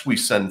touch we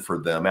send for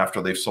them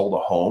after they've sold a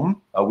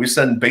home, we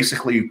send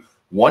basically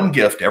one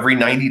gift every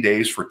 90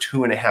 days for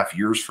 2.5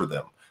 years for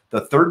them.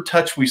 The third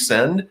touch we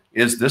send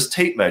is this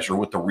tape measure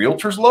with the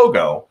realtor's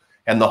logo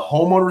and the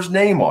homeowner's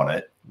name on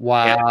it.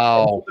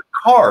 Wow.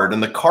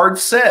 And the card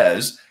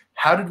says,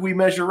 how did we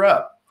measure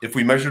up? If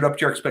we measured up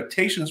to your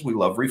expectations, we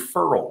love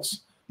referrals.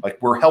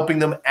 Like we're helping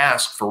them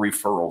ask for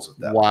referrals at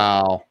that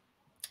point.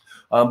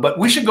 But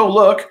we should go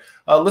look.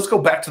 Let's go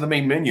back to the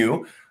main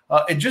menu.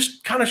 And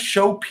just kind of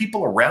show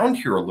people around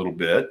here a little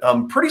bit.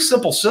 Pretty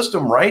simple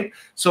system, right?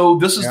 So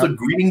this is the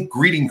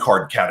greeting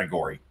card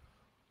category.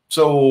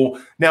 So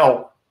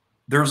now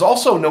there's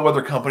also no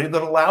other company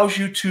that allows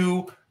you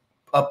to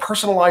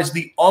personalize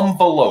the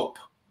envelope.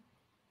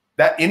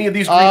 That any of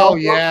these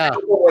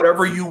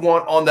whatever you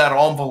want on that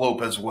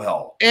envelope as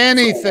well.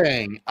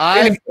 Anything.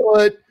 I'm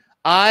going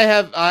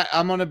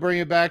to bring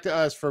it back to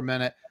us for a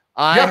minute.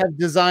 I have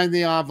designed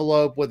the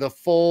envelope with a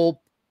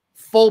full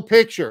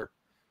picture.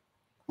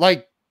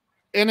 Like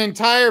an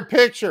entire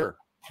picture.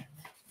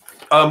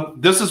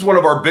 This is one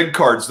of our big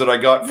cards that I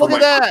got. Look at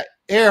that.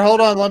 Here,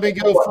 hold on. Let me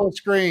go full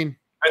screen.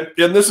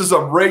 And this is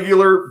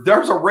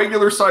there's a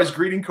regular size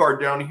greeting card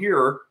down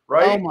here,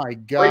 right? Oh my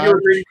God. Regular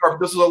greeting card.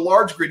 This is a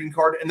large greeting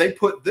card. And they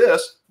put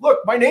this, look,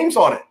 my name's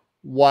on it.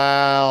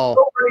 Wow.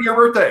 Celebrating your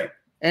birthday.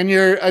 And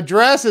your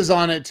address is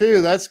on it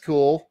too. That's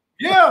cool.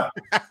 Yeah.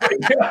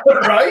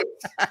 Right?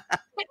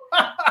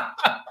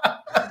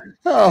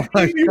 Oh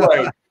my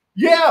God.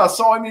 Yeah,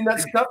 so I mean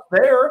that stuff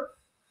there.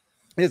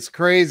 It's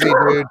crazy,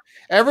 dude.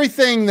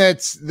 Everything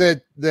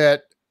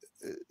that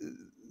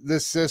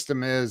this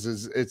system is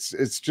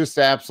it's just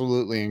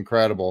absolutely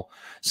incredible.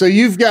 So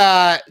you've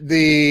got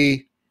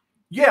the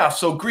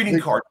so greeting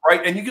card,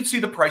 right? And you can see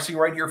the pricing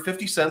right here: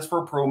 50 cents for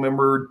a pro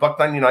member,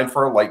 $1.99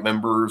 for our light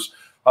members,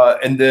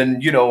 and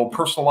then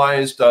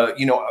personalized,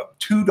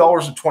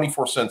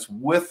 $2.24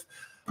 with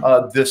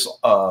this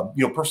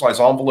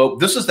personalized envelope.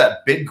 This is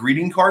that big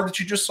greeting card that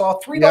you just saw,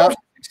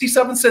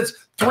 $3.67,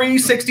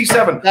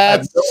 $3.67.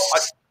 That's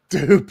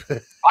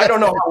stupid. I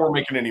don't know how we're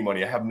making any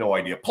money. I have no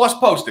idea. Plus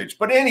postage.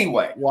 But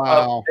anyway,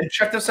 wow. And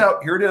check this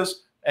out. Here it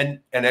is. And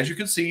as you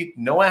can see,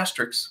 no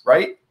asterisks,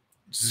 right?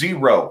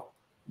 Zero.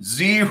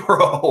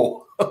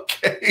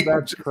 Okay.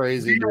 That's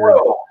crazy.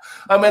 Zero.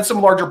 And some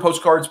larger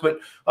postcards, but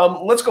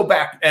let's go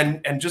back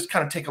and just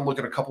kind of take a look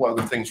at a couple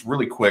other things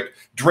really quick.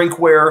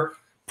 Drinkware,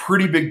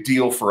 pretty big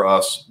deal for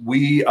us.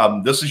 We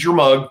this is your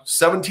mug,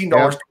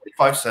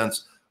 $17.25.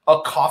 A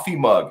coffee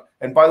mug.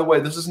 And by the way,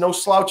 this is no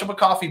slouch of a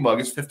coffee mug.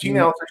 It's 15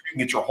 ounces. You can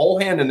get your whole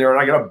hand in there,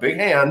 and I got a big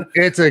hand.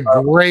 It's a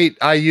great,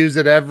 I use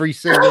it every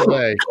single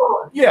day.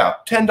 Yeah,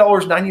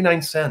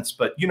 $10.99.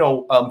 But,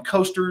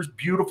 coasters,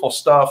 beautiful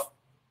stuff.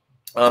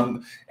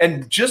 And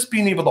just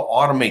being able to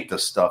automate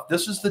this stuff,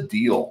 this is the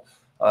deal.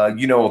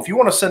 If you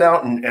want to sit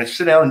down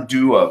and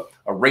do a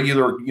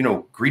regular,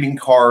 greeting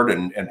card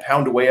and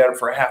pound away at it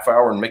for a half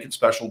hour and make it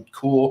special,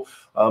 cool.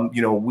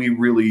 We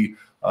really...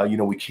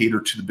 we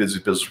cater to the busy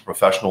business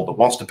professional that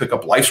wants to pick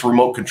up life's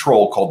remote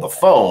control called the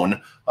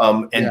phone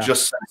and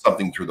just send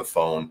something through the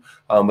phone.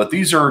 But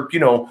these are,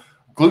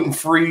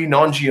 gluten-free,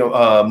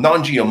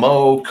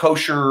 non-GMO,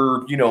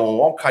 kosher,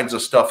 all kinds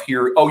of stuff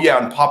here. Oh,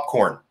 yeah, and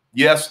popcorn.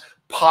 Yes,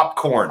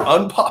 popcorn,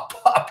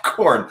 unpopped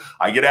popcorn.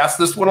 I get asked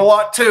this one a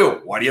lot,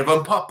 too. Why do you have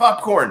unpopped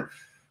popcorn?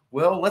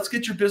 Well, let's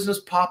get your business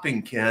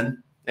popping,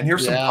 Ken. And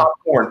here's some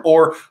popcorn.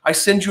 Or I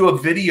send you a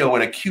video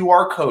and a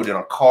QR code and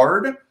a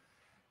card.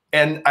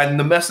 And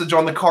the message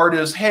on the card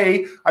is,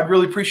 hey, I'd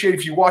really appreciate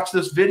if you watch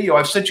this video.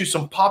 I've sent you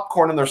some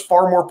popcorn, and there's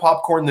far more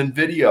popcorn than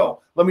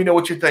video. Let me know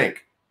what you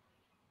think.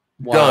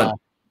 Wow. Done.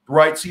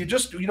 Right? So you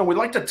just, we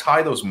like to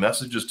tie those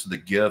messages to the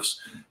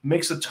gifts.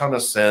 Makes a ton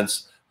of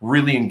sense.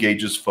 Really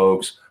engages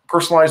folks.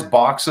 Personalized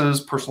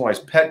boxes,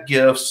 personalized pet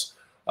gifts,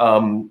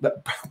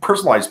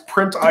 personalized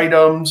print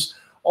items,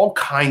 all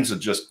kinds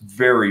of just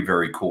very,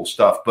 very cool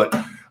stuff. But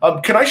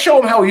can I show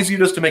them how easy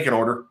it is to make an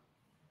order?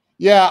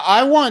 Yeah,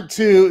 I want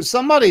to.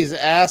 Somebody's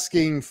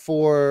asking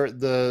for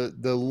the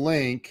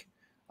link,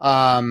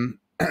 and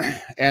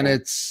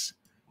it's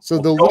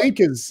the link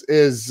is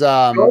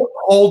don't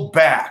hold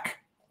back.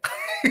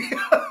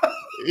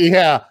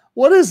 Yeah,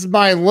 what is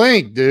my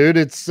link, dude?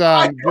 It's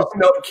I don't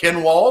know,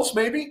 Ken Walls,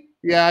 maybe.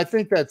 Yeah, I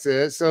think that's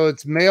it. So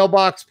it's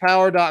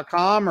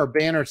mailboxpower.com or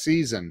Banner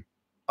Season.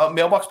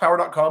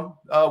 Mailboxpower.com.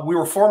 We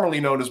were formerly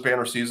known as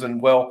Banner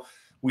Season. Well,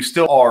 we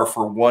still are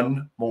for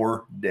one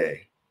more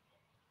day.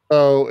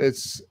 So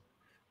it's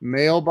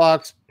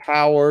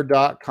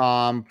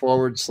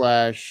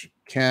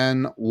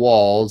mailboxpower.com/Ken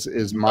Walls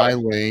is my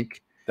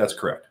link. That's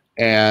correct.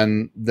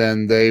 And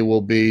then they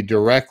will be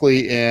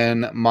directly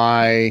in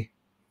my.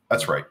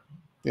 That's right.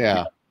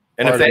 Yeah.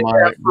 And if they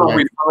ask for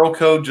a referral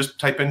code, just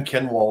type in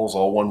Ken Walls,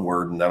 all one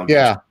word, and that'll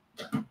get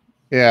you.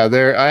 Yeah,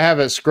 there. I have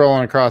it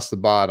scrolling across the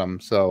bottom.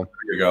 So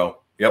there you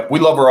go. Yep. We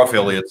love our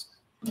affiliates.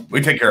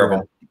 We take care of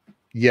them.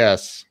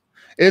 Yes.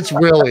 It's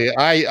really,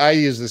 I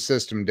use the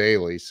system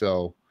daily,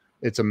 so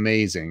it's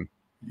amazing.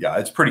 Yeah,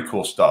 it's pretty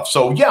cool stuff.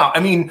 So yeah,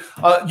 I mean,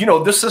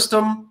 this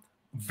system,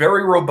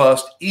 very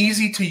robust,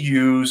 easy to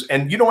use.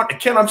 And you know what,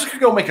 Ken, I'm just gonna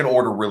go make an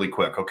order really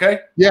quick, okay?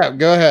 Yeah,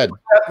 go ahead.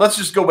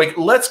 Let's go make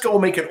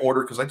an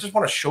order because I just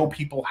want to show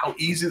people how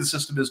easy the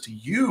system is to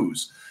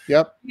use.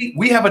 Yep.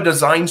 We have a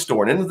design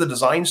store, and in the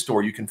design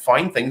store, you can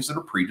find things that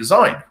are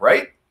pre-designed,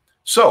 right?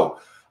 So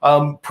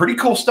pretty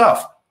cool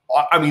stuff.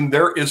 I mean,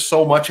 there is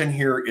so much in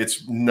here.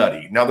 It's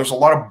nutty. Now, there's a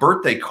lot of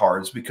birthday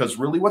cards because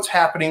really what's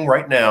happening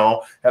right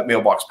now at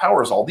Mailbox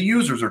Power is all the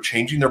users are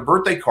changing their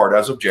birthday card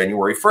as of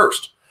January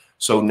 1st.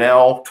 So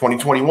now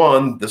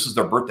 2021, this is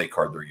their birthday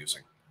card they're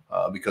using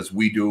because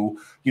we do,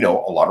 a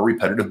lot of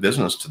repetitive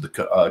business to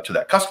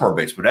that customer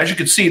base. But as you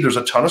can see, there's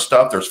a ton of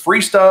stuff. There's free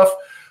stuff.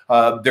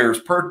 There's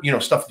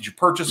stuff that you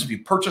purchase. If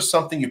you purchase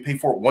something, you pay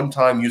for it one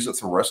time, use it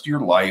for the rest of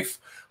your life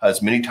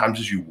as many times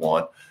as you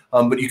want.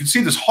 But you can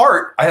see this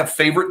heart, I have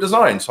favorite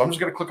designs. So I'm just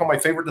going to click on my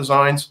favorite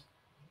designs,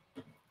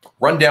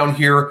 run down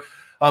here.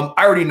 I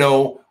already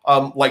know,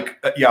 I've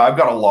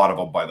got a lot of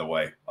them, by the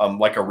way,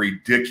 like a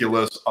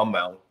ridiculous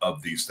amount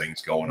of these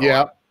things going on.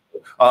 Yeah.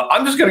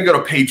 I'm just going to go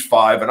to page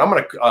 5 and I'm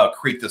going to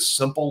create this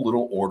simple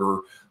little order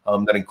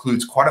that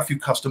includes quite a few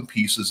custom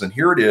pieces. And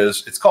here it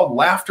is. It's called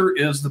Laughter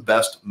is the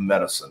Best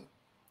Medicine.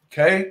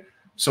 Okay.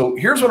 So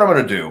here's what I'm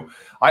going to do.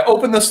 I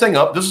open this thing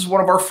up. This is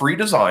one of our free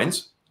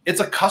designs. It's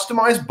a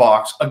customized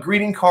box, a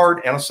greeting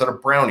card, and a set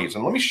of brownies.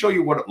 And let me show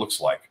you what it looks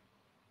like.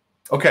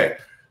 Okay,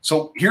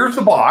 so here's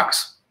the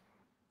box.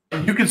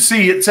 And you can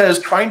see it says,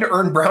 trying to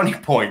earn brownie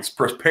points,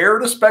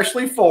 prepared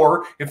especially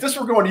for, if this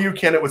were going to you,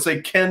 Ken, it would say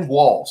Ken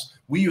Walls.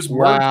 We use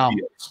word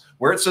fields.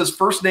 Where it says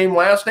first name,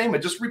 last name,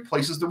 it just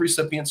replaces the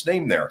recipient's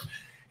name there.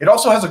 It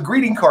also has a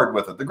greeting card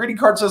with it. The greeting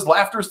card says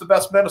laughter is the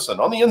best medicine.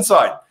 On the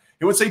inside,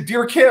 it would say,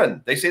 Dear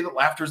Ken, they say that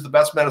laughter is the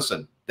best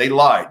medicine. They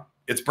lied.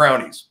 It's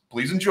brownies.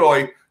 Please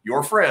enjoy,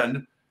 your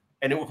friend.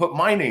 And it will put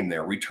my name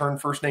there, return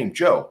first name,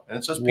 Joe. And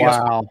it says,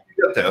 wow.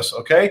 You get this,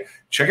 okay?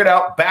 Check it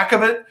out. Back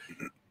of it,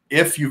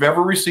 if you've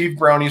ever received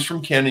brownies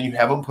from Ken and you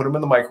haven't put them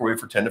in the microwave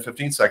for 10 to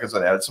 15 seconds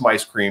and added some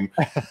ice cream,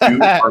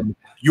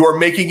 you are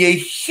making a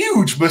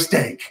huge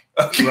mistake.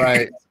 Okay?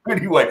 Right.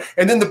 Anyway,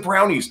 and then the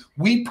brownies.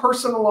 We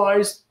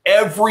personalize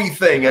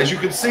everything, as you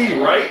can see,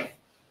 right?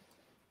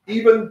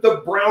 Even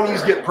the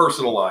brownies get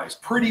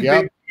personalized. Pretty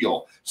big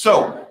deal.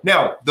 So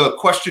now the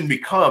question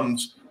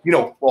becomes,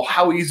 well,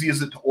 how easy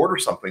is it to order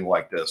something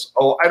like this?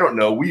 Oh, I don't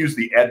know. We use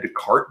the add to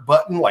cart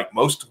button like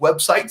most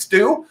websites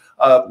do.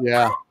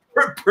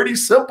 Pretty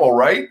simple,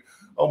 right?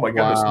 Oh my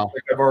goodness. Wow. Looks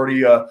like I've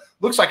already,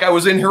 looks like I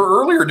was in here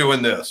earlier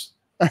doing this.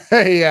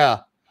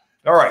 Yeah.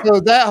 All right. So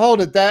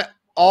that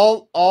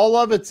all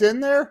of it's in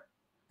there?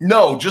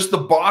 No, just the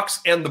box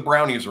and the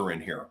brownies are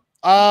in here.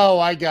 Oh,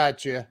 I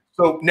got you.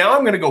 So now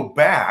I'm going to go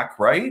back,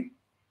 right?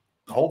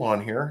 Hold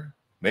on here.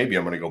 Maybe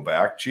I'm going to go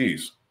back.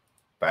 Geez.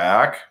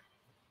 Back.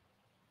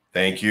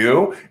 Thank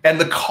you. And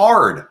the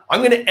card.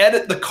 I'm going to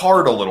edit the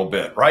card a little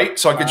bit, right?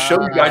 So I can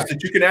show you guys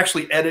that you can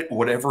actually edit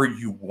whatever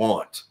you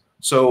want.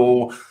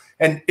 So,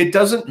 and it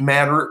doesn't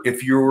matter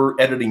if you're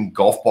editing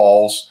golf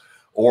balls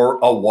or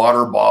a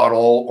water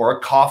bottle or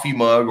a coffee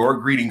mug or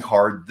a greeting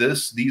card.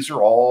 These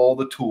are all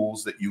the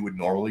tools that you would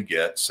normally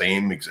get.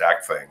 Same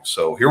exact thing.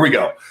 So here we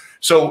go.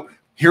 So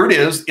here it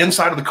is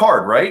inside of the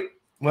card, right?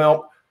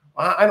 Well,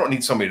 I don't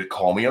need somebody to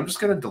call me. I'm just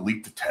going to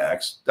delete the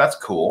text. That's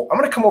cool. I'm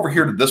going to come over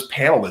here to this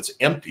panel that's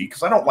empty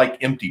because I don't like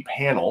empty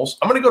panels.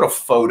 I'm going to go to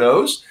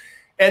photos.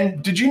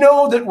 And did you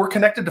know that we're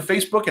connected to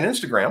Facebook and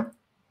Instagram?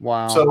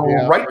 Wow. So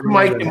right to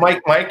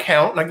my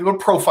account, and I can go to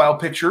profile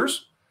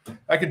pictures.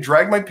 I could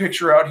drag my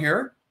picture out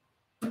here,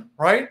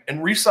 right? And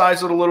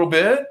resize it a little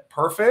bit.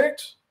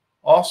 Perfect.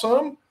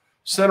 Awesome.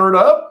 Center it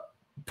up.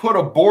 Put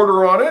a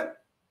border on it.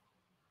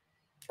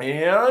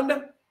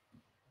 And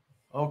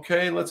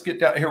okay, let's get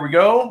down. Here we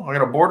go. I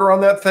got a border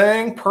on that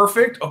thing.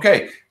 Perfect.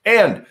 Okay.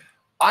 And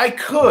I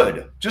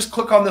could just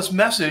click on this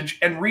message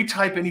and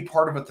retype any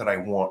part of it that I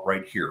want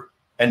right here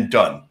and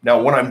done.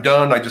 Now, when I'm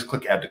done, I just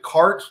click add to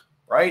cart,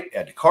 right?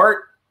 Add to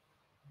cart.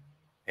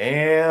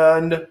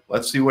 And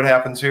let's see what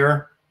happens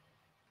here.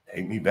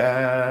 Take me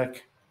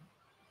back.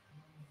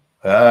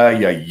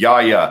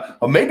 Yeah.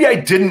 Well, maybe I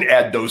didn't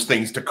add those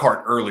things to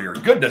cart earlier.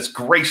 Goodness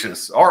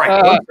gracious. All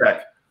right. One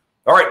sec.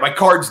 All right. My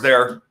card's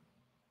there.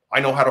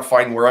 I know how to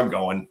find where I'm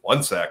going.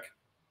 One sec.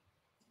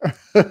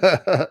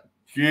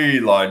 Gee,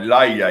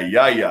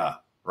 yeah.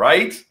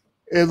 Right?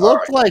 It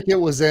looked like it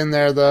was in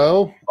there,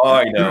 though.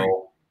 I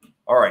know.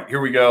 All right,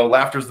 here we go.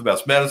 Laughter's the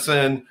best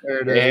medicine.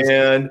 There it is.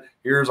 And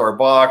here's our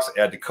box.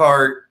 Add to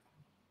cart.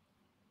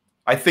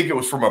 I think it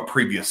was from a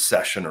previous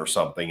session or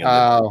something.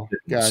 Oh,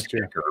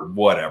 gotcha. Or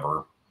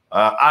whatever.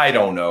 I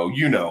don't know.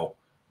 You know.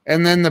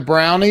 And then the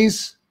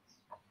brownies?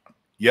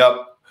 Yep.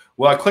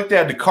 Well, I clicked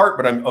add to cart,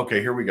 but I'm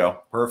okay. Here we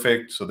go.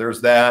 Perfect. So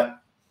there's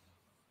that.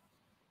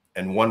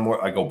 And one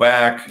more. I go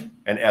back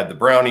and add the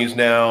brownies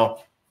now.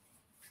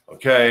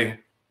 Okay.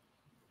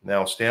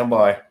 Now stand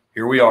by.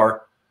 Here we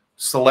are.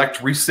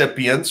 Select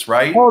recipients,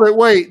 right? Hold it.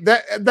 Wait.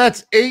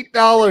 That's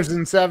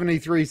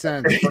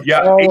 $8.73.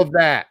 Yeah. All of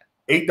that.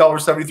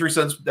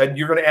 $8.73. And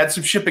you're going to add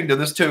some shipping to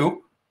this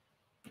too.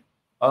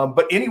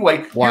 But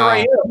anyway, wow.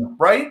 Here I am,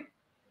 right?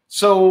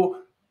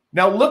 So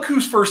now look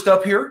who's first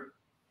up here.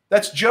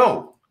 That's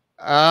Joe.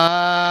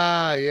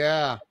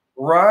 Yeah.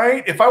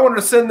 Right. If I wanted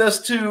to send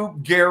this to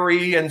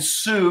Gary and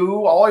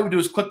Sue, all I would do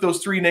is click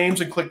those three names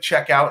and click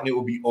checkout and it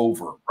will be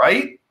over.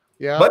 Right.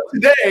 Yeah. But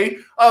today,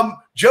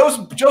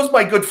 Joe's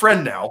my good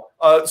friend now.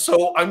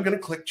 So I'm going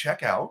to click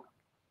checkout.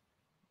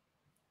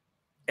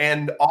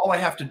 And all I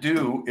have to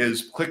do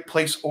is click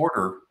place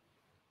order.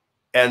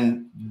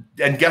 And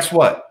guess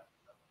what?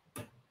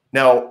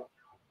 Now,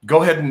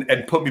 go ahead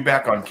and put me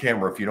back on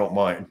camera if you don't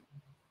mind.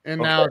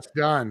 And now it's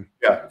done.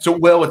 Yeah. So,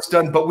 well, it's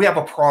done, but we have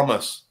a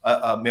promise,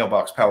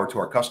 mailbox power to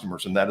our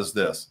customers, and that is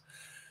this.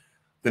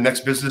 The next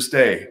business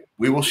day,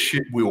 we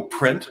will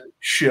print,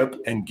 ship,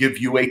 and give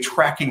you a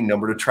tracking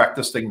number to track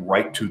this thing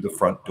right to the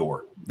front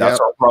door. That's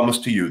our promise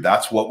to you.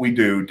 That's what we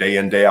do day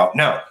in, day out.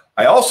 Now,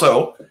 I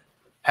also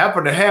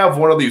happen to have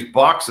one of these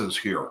boxes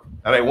here,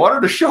 and I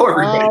wanted to show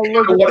everybody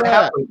what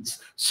happens.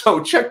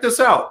 So check this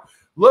out.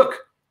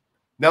 Look.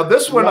 Now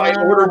this one I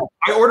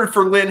ordered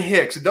for Lynn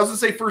Hicks. It doesn't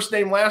say first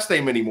name, last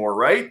name anymore,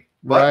 right?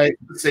 But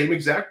it's the same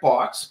exact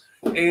box.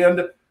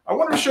 And I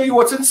wanted to show you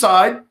what's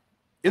inside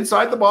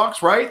the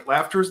box, right?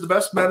 Laughter is the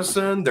best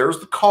medicine.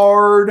 There's the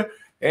card.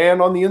 And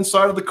on the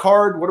inside of the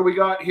card, what do we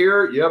got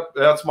here? Yep,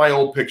 that's my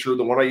old picture,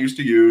 the one I used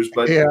to use.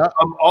 But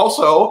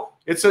also,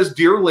 it says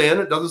Dear Lynn.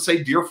 It doesn't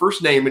say Dear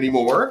First Name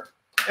anymore.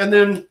 And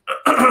then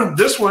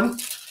this one,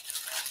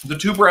 the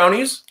two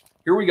brownies.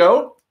 Here we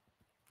go.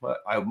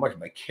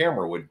 My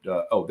camera would,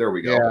 oh, there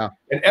we go. Yeah.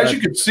 And as you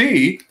can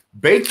see,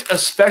 baked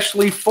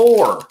especially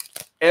for,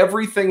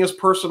 everything is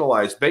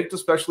personalized, baked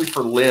especially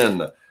for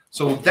Lynn.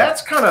 So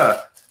that's kind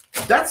of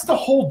that's the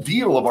whole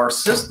deal of our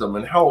system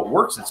and how it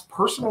works. It's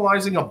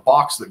personalizing a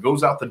box that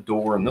goes out the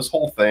door, and this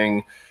whole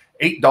thing,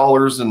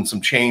 $8 and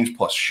some change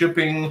plus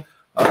shipping.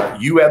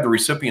 You add the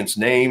recipient's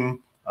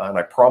name, and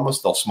I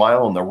promise they'll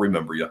smile and they'll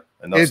remember you.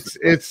 And that's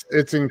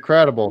it's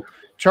incredible.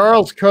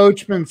 Charles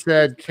Coachman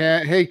said,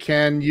 "Hey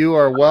Ken, you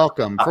are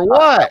welcome." For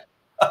what?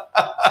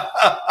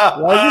 Why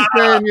are you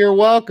saying you're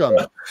welcome?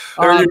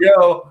 There you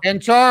go.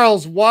 And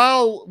Charles,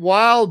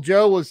 while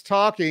Joe was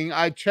talking,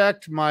 I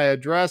checked my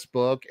address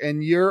book,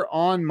 and you're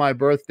on my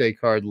birthday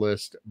card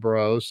list,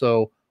 bro.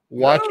 So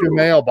watch your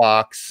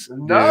mailbox.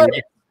 Nice.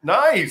 Dude.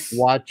 Nice.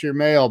 Watch your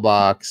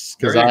mailbox,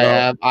 because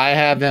I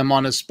have him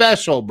on a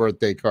special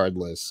birthday card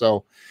list.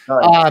 So,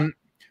 nice.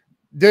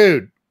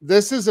 Dude,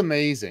 this is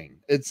amazing.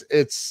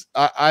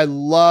 I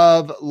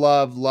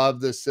love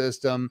this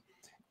system.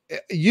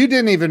 You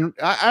didn't even,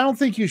 I don't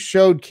think you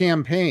showed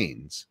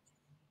campaigns.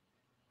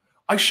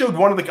 I showed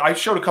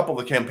a couple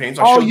of the campaigns.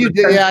 You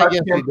did. Yeah, I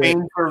guess you did.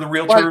 For the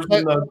realtors.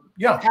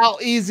 But how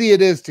easy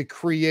it is to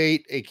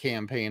create a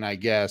campaign, I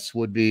guess,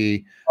 would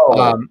be,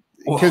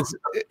 because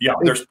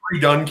there's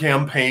pre-done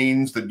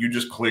campaigns that you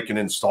just click and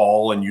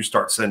install and you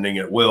start sending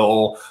at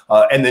will.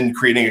 And then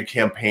creating a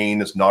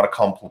campaign is not a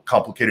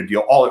complicated deal.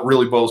 All it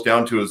really boils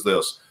down to is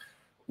this: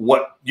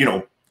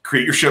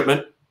 create your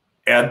shipment,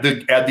 add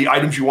the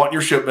items you want in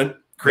your shipment,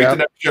 create the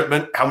next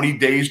shipment, how many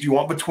days do you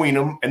want between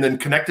them, and then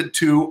connect it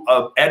to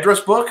an address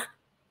book,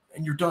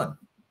 and you're done.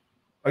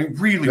 I mean,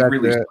 really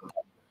simple.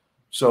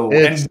 So,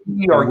 and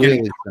we are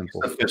getting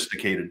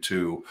sophisticated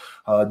too.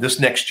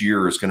 This next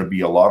year is going to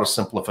be a lot of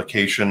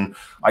simplification.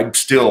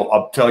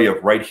 I'll tell you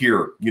right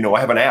here, I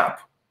have an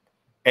app,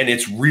 and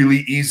it's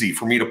really easy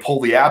for me to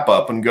pull the app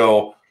up and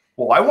go,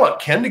 well, I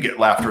want Ken to get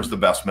Laughter is the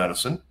Best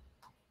Medicine.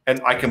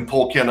 And I can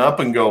pull Ken up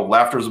and go,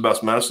 Laughter is the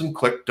Best Medicine,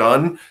 click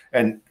done.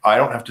 And I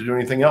don't have to do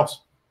anything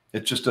else.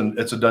 It's just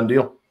it's a done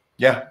deal.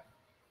 Yeah.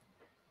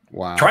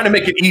 Wow. Trying to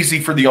make it easy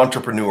for the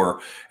entrepreneur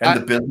and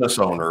the business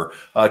owner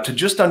to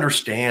just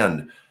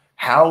understand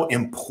how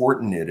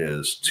important it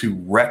is to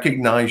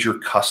recognize your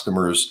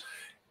customers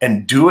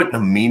and do it in a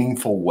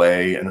meaningful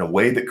way, in a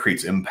way that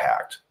creates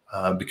impact.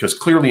 Because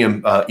clearly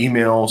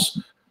emails,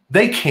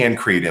 they can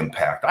create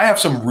impact. I have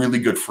some really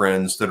good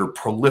friends that are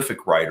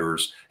prolific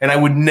writers, and I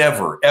would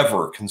never,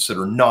 ever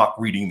consider not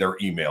reading their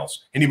emails.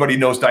 Anybody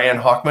knows Diane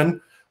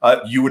Hochman?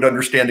 You would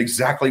understand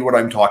exactly what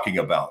I'm talking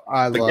about.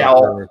 The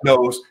gal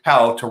knows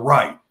how to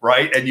write,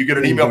 right? And you get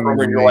an email from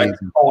her and you're like,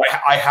 oh,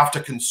 I have to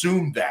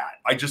consume that.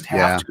 I just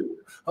have to.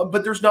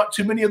 But there's not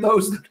too many of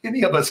those that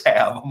any of us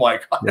have. I'm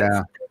like,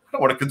 I don't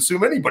want to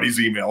consume anybody's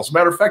emails. As a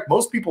matter of fact,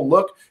 most people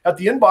look at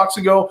the inbox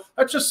and go,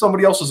 that's just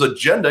somebody else's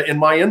agenda in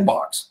my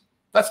inbox.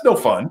 That's no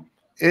fun.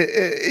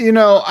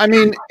 I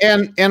mean,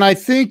 and I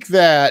think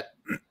that,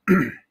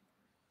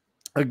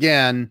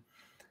 again,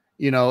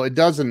 it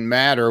doesn't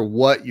matter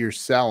what you're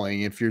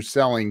selling. If you're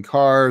selling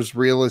cars,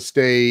 real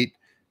estate,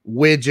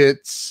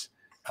 widgets,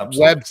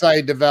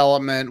 website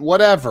development,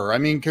 whatever. I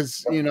mean,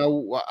 because, we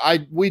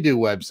do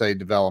website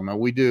development.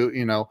 We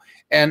do,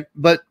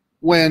 but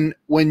when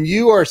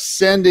you are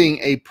sending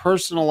a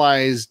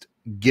personalized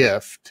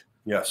gift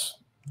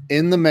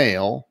in the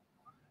mail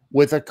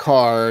with a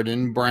card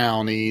and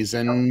brownies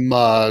and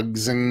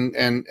mugs and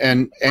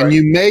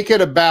you make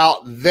it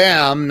about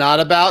them,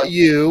 not about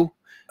you.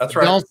 That's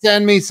right. Don't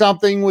send me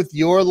something with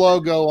your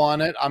logo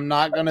on it. I'm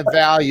not going to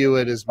value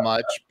it as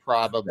much,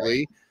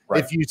 probably.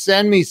 Right. If you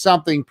send me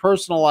something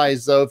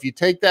personalized, though, if you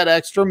take that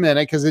extra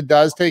minute, because it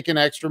does take an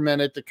extra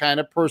minute to kind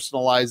of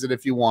personalize it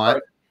if you want.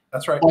 Right.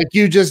 That's right. Like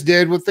you just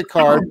did with the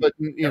card, but,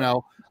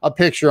 a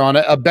picture on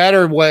it. A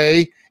better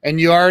way,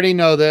 and you already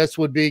know this,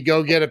 would be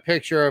go get a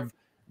picture of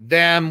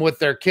them with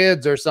their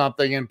kids or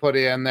something and put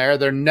it in there.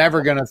 They're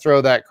never going to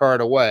throw that card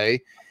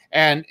away.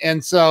 And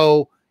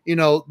so,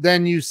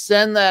 then you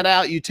send that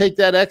out, you take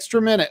that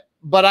extra minute.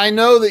 But I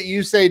know that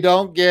you say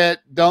don't get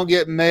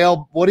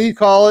mail. What do you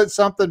call it?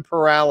 Something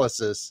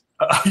paralysis.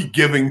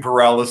 Giving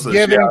paralysis.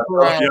 Giving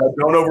paralysis. Yeah,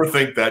 don't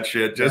overthink that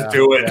shit. Just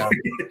do it.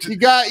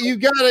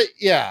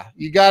 Yeah.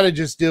 you got to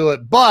just do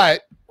it.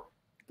 But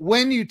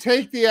when you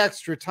take the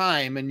extra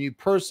time and you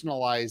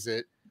personalize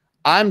it,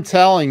 I'm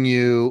telling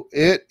you,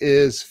 it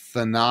is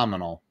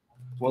phenomenal.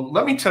 Well,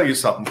 let me tell you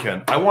something,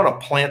 Ken. I want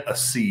to plant a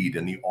seed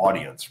in the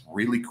audience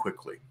really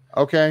quickly.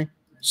 Okay.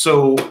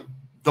 So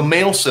the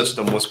mail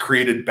system was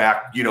created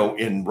back,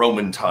 in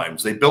Roman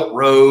times. They built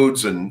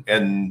roads and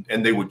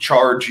they would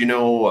charge,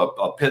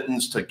 a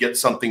pittance to get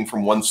something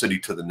from one city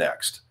to the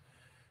next.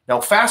 Now,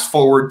 fast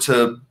forward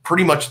to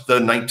pretty much the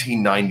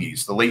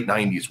 1990s, the late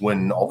 90s,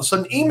 when all of a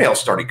sudden email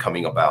started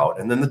coming about,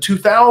 and then the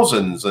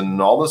 2000s,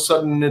 and all of a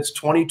sudden it's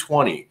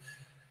 2020.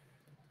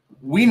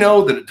 We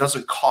know that it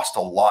doesn't cost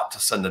a lot to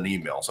send an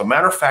email. As a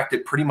matter of fact,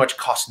 it pretty much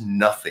costs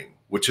nothing,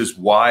 which is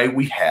why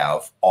we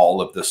have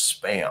all of this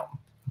spam.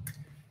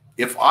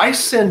 If I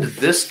send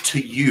this to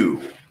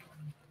you,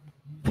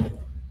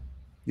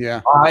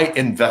 I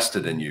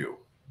invested in you.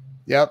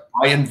 Yep.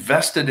 I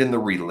invested in the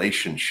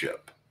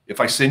relationship. If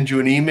I send you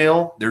an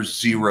email, there's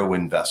zero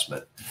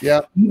investment.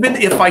 Yep. Even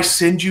if I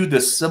send you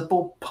this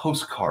simple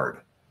postcard,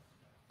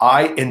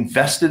 I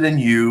invested in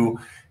you,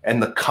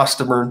 and the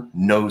customer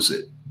knows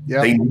it.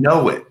 Yep. They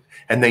know it.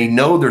 And they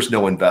know there's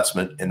no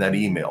investment in that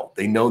email.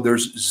 They know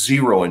there's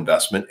zero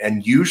investment.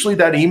 And usually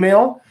that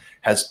email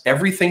has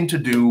everything to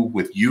do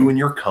with you and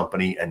your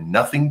company and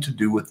nothing to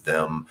do with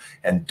them,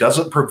 and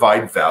doesn't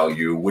provide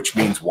value, which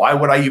means why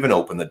would I even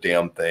open the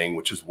damn thing,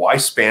 which is why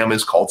spam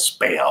is called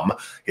spam.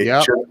 It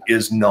just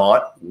is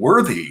not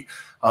worthy.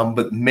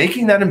 But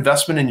making that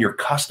investment in your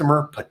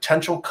customer,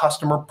 potential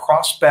customer,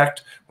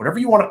 prospect, whatever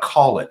you want to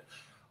call it,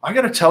 I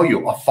got to tell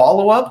you, a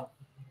follow-up,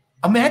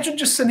 imagine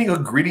just sending a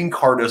greeting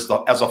card as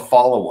a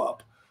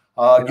follow-up.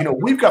 You know,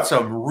 we've got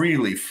some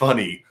really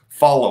funny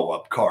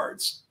follow-up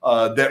cards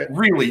that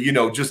really, you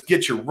know, just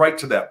get you right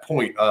to that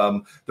point.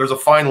 There's a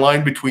fine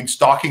line between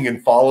stalking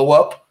and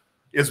follow-up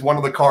is one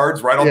of the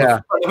cards right on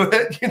the front of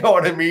it. You know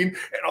what I mean?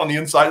 And on the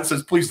inside it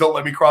says, please don't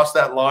let me cross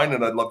that line,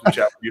 and I'd love to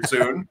chat with you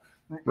soon.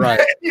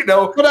 Right. You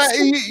know, but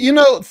you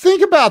know,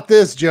 think about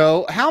this,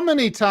 Joe. How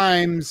many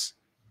times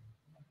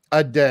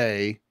a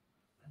day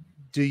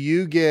do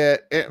you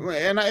get,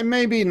 and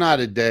maybe not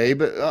a day,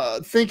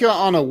 but think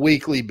on a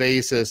weekly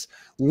basis,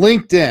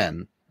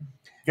 LinkedIn.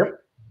 Yep.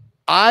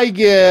 I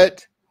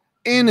get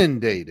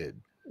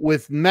inundated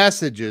with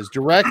messages,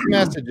 direct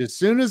messages. As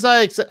soon as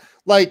I accept,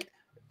 like,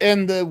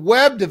 and the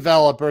web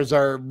developers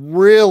are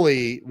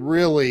really,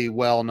 really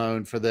well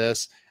known for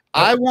this.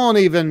 Yep.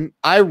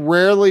 I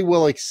rarely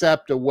will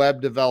accept a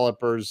web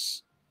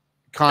developer's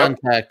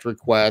contact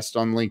request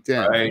on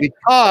LinkedIn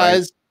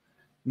because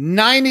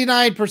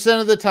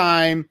 99% of the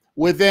time,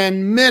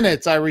 within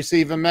minutes, I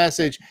receive a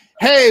message.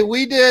 Hey,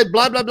 we did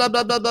blah, blah, blah,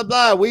 blah, blah, blah,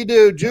 blah. We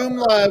do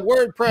Joomla,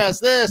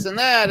 WordPress, this and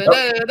that,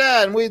 and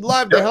and we'd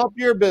love to help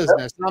your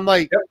business. And I'm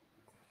like,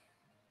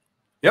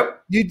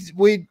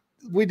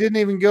 we didn't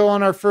even go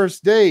on our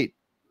first date.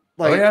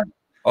 Like,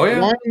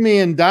 wine me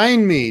and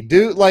dine me.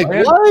 Dude, like,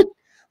 what?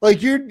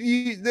 Like,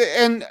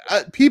 and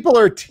people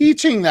are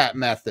teaching that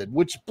method,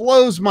 which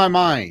blows my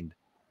mind.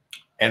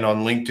 And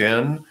on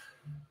LinkedIn,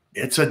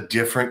 it's a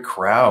different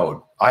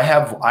crowd. I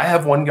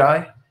have one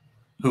guy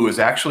who has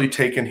actually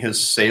taken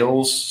his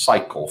sales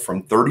cycle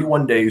from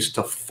 31 days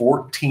to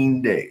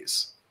 14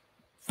 days.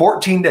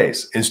 14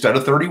 days instead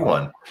of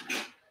 31.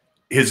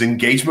 His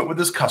engagement with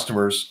his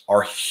customers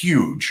are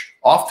huge,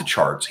 off the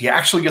charts. He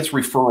actually gets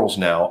referrals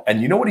now.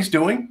 And you know what he's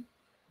doing?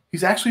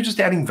 He's actually just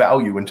adding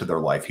value into their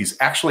life. He's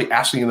actually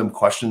asking them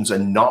questions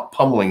and not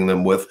pummeling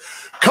them with,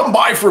 come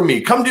buy from me,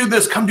 come do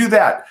this, come do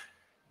that.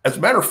 As a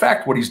matter of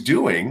fact, what he's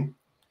doing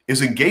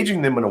is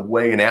engaging them in a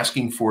way and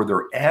asking for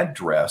their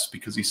address,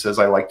 because he says,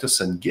 I like to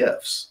send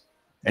gifts.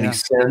 And he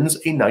sends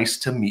a nice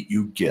to meet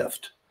you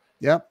gift.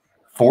 Yep.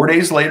 4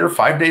 days later,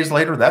 5 days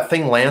later, that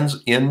thing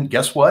lands in,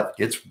 guess what?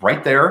 It's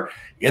right there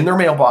in their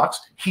mailbox.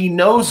 He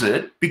knows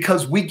it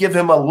because we give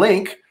him a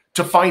link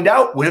to find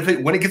out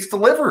when it gets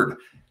delivered.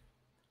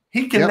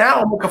 He can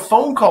now make a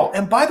phone call.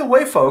 And by the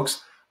way,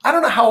 folks, I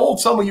don't know how old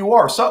some of you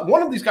are. So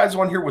one of these guys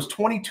on here was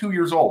 22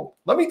 years old.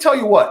 Let me tell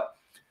you what.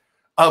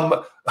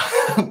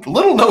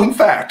 Little known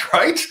fact,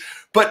 right?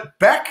 But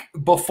back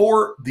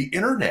before the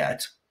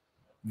internet,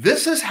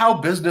 this is how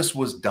business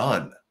was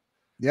done.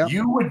 Yeah.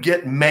 You would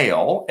get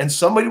mail and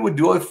somebody would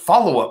do a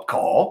follow-up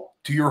call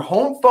to your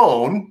home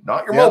phone,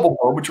 not your mobile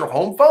phone, but your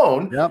home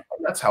phone. Yep.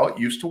 And that's how it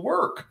used to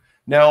work.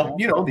 Now,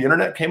 you know, the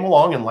internet came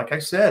along, and like I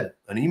said,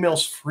 an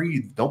email's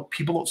free.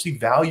 People don't see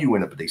value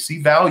in it, but they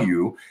see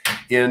value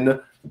in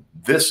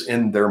this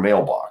in their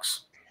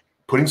mailbox.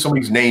 Putting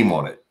somebody's name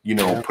on it, you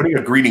know, putting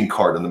a greeting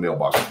card in the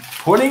mailbox,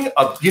 putting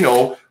a, you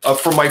know,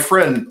 from my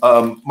friend,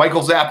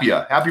 Michael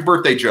Zappia, happy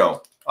birthday,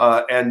 Joe.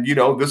 And, you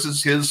know, this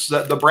is his,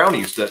 the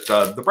brownies that,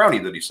 the brownie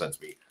that he sends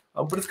me.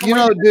 But it's, you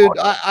know, dude,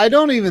 I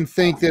don't even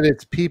think that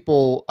it's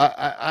people.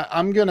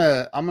 I'm going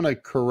to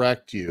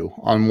correct you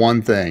on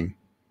one thing.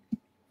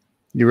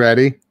 You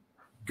ready?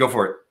 Go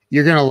for it.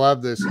 You're going to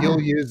love this. You'll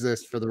use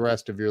this for the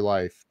rest of your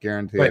life.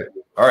 Guaranteed.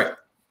 All right.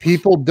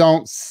 People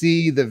don't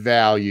see the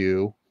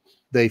value.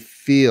 They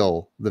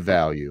feel the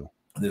value.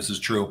 This is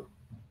true.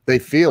 They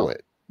feel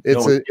it.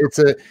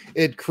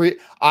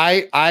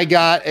 I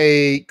got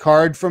a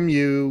card from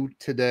you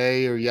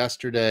today or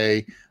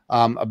yesterday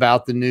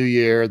about the new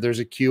year. There's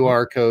a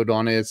QR code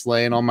on it. It's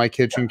laying on my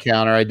kitchen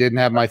counter. I didn't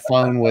have my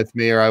phone with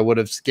me, or I would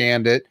have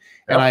scanned it.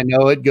 And I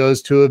know it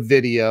goes to a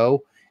video,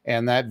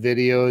 and that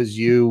video is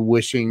you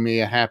wishing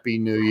me a happy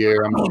new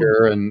year, I'm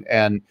sure.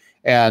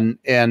 And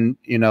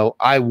you know,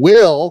 I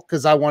will,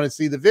 because I want to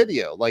see the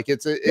video. Like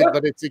but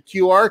it's a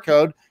QR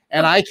code,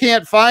 and I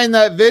can't find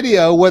that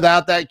video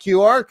without that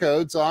QR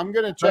code, so I'm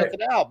going to check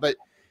it out. But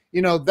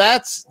you know,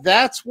 that's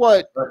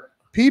what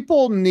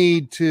people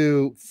need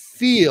to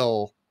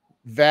feel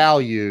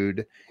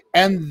valued.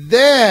 And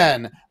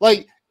then,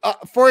 like,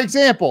 for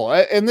example,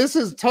 and this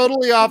is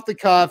totally off the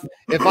cuff,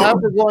 if I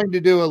were going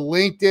to do a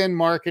LinkedIn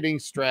marketing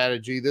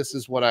strategy, this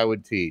is what I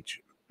would teach.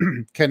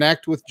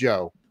 Connect with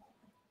Joe.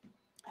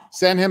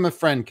 Send him a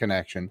friend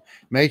connection.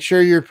 Make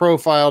sure your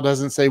profile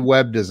doesn't say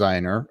web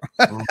designer.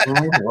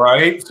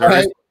 Right.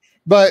 Right.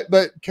 But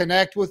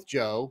connect with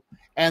Joe,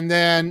 and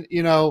then,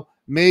 you know,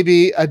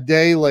 maybe a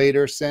day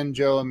later, send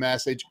Joe a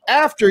message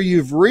after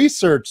you've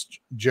researched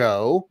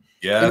Joe.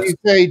 Yes. And you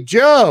say,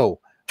 Joe,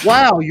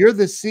 wow, you're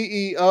the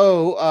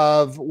CEO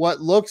of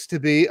what looks to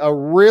be a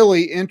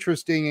really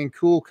interesting and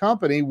cool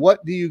company.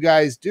 What do you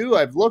guys do?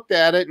 I've looked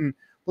at it and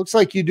looks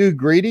like you do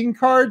greeting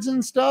cards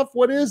and stuff.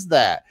 What is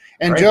that?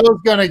 And Right. Joe's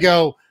going to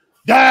go,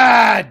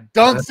 Dad,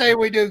 don't say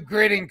we do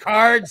greeting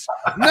cards.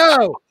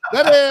 No,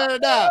 we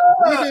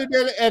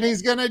do, and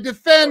he's going to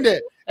defend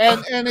it.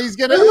 And he's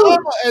going to,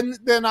 and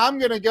then I'm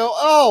going to go,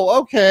 oh,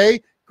 okay,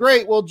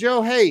 great. Well,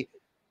 Joe, hey,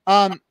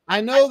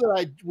 I know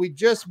that we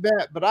just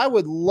met, but I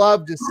would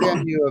love to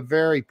send you a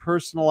very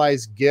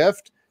personalized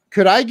gift.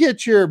 Could I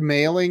get your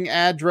mailing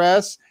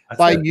address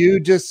by you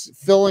just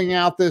filling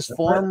out this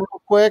form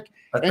real quick?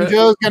 And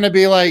Joe's going to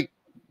be like,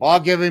 well, I'll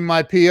give him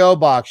my P.O.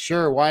 box.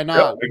 Sure, why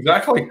not? Yeah,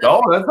 exactly.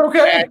 No, that's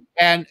okay.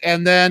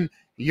 And then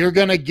you're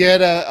going to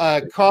get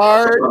a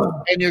card,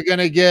 and you're going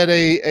to get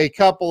a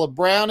couple of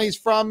brownies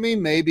from me,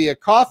 maybe a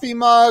coffee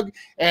mug,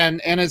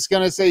 and it's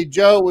going to say,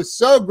 Joe, it was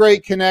so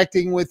great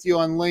connecting with you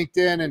on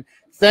LinkedIn, and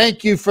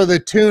thank you for the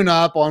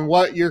tune-up on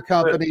what your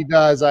company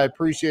does. I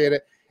appreciate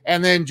it.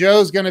 And then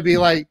Joe's going to be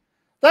like,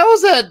 that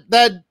was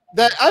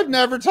that I've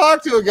never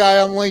talked to a guy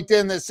on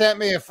LinkedIn that sent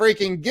me a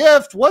freaking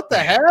gift. What the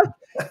heck?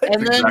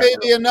 And then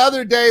maybe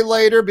another day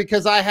later,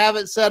 because I have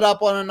it set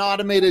up on an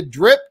automated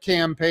drip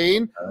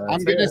campaign,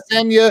 I'm going to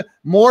send you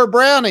more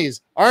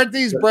brownies. Aren't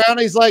these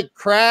brownies like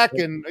crack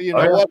and,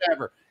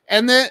 whatever?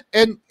 And then,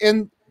 and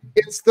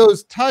it's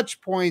those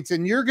touch points,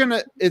 and you're going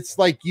to, it's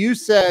like you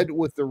said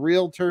with the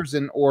realtors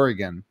in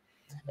Oregon.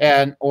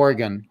 Am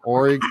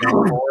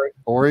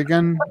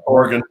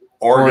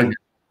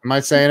I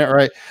saying it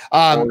right?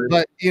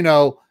 But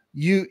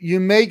you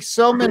make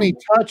so many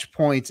touch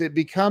points, it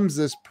becomes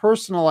this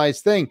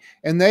personalized thing,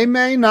 and they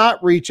may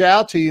not reach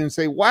out to you and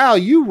say, wow,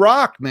 you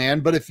rock,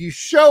 man. But if you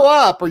show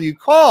up or you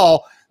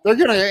call, they're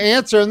going to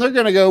answer and they're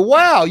going to go,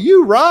 wow,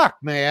 you rock,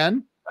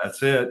 man.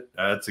 That's it.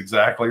 That's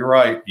exactly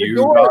right. The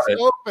door is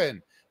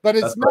open, but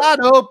it's not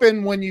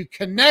open when you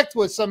connect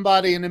with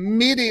somebody and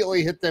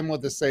immediately hit them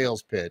with a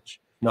sales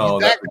pitch. No,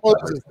 that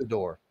closes the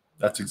door.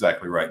 That's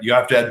exactly right. You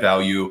have to add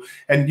value.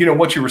 And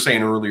what you were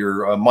saying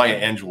earlier, Maya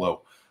Angelou,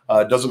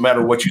 doesn't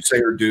matter what you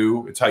say or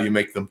do, it's how you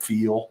make them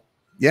feel.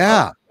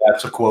 Yeah.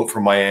 That's a quote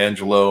from Maya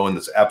Angelou, and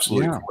it's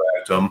absolutely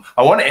correct.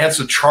 I want to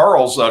answer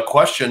Charles'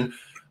 question.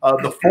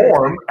 The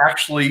form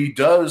actually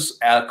does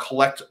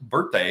collect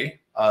birthday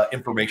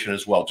information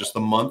as well, just the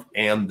month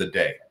and the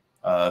day.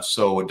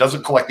 So it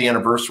doesn't collect the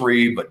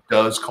anniversary, but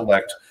does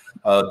collect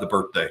the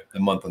birthday, the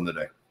month and the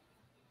day.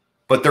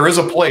 But there is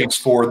a place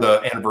for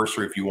the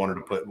anniversary if you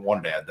wanted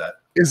to add that.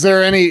 Is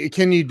there any?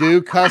 Can you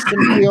do custom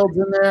fields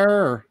in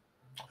there?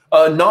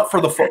 Not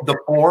for the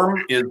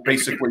form is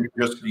basically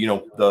just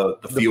the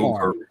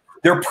field.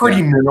 They're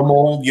pretty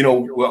minimal.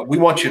 We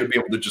want you to be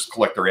able to just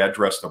collect their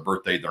address, their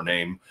birthday, their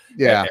name,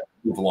 and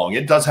move along.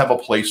 It does have a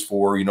place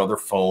for their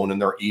phone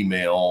and their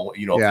email.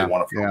 If they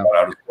want to fill that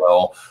out as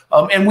well.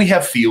 And we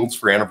have fields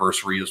for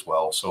anniversary as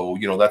well. So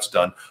that's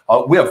done.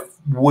 We have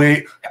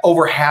way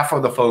over half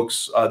of the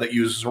folks that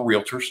use are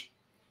realtors.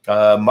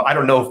 I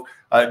don't know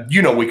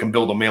if we can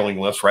build a mailing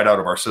list right out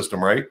of our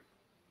system, right?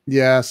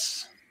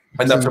 Yes.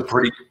 And that's a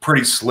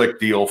pretty slick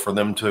deal for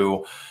them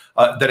to.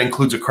 That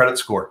includes a credit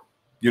score.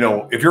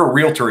 If you're a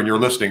realtor and you're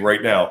listening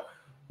right now,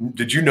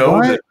 did you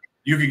know that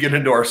you could get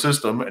into our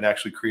system and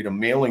actually create a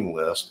mailing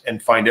list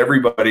and find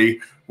everybody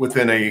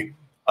within a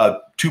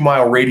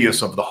 2-mile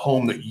radius of the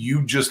home that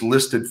you just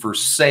listed for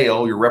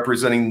sale? You're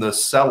representing the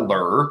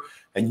seller,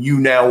 and you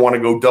now want to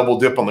go double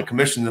dip on the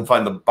commissions and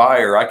find the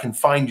buyer. I can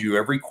find you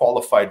every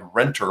qualified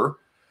renter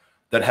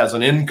that has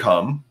an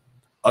income,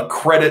 a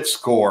credit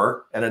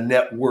score, and a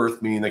net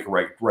worth, meaning they can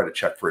write a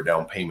check for a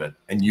down payment.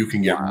 And you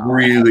can get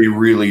really,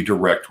 really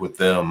direct with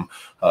them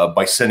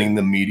by sending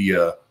them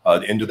media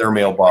into their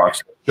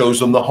mailbox, shows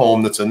them the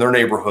home that's in their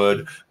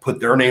neighborhood, put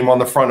their name on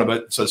the front of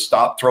it, says,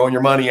 stop throwing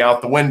your money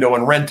out the window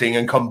and renting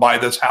and come buy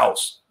this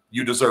house.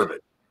 You deserve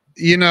it.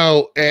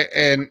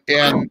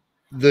 And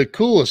the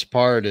coolest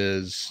part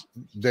is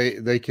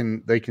they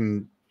can,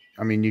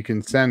 I mean, you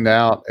can send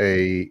out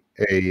a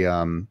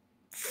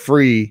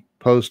free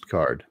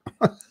postcard.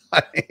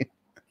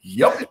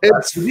 Yep,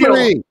 it's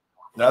free.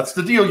 That's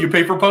the deal. You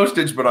pay for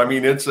postage, but I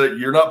mean,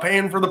 you're not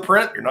paying for the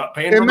print. You're not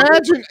paying.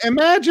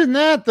 Imagine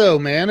that though,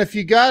 man. If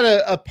you got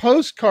a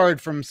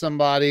postcard from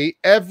somebody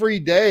every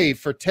day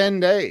for 10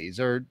 days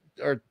or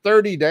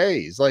 30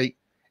 days, like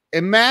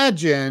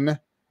imagine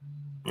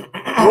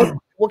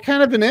what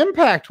kind of an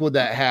impact would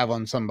that have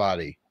on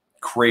somebody?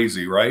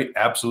 Crazy, right?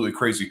 Absolutely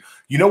crazy.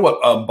 You know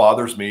what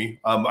bothers me?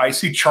 I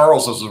see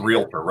Charles as a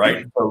realtor,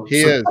 right? He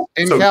is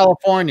in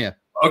California.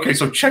 Okay,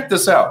 so check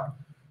this out.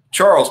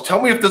 Charles,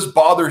 tell me if this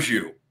bothers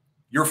you.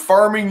 You're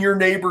farming your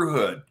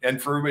neighborhood. And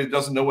for everybody that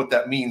doesn't know what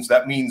that means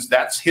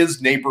that's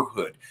his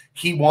neighborhood.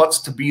 He wants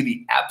to be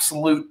the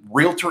absolute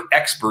realtor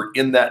expert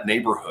in that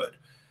neighborhood.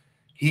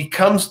 He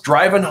comes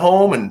driving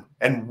home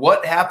and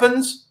what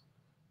happens?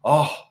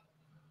 Oh,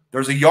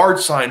 there's a yard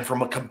sign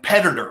from a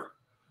competitor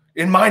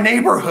in my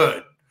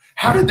neighborhood.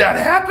 How did that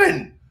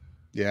happen?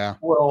 Yeah.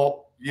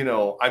 Well, you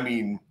know, I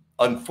mean,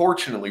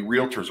 unfortunately,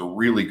 realtors are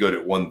really good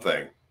at one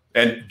thing.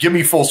 And give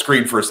me full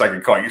screen for a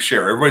second, call you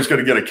share. Everybody's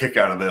going to get a kick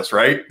out of this,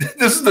 right?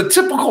 This is the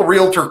typical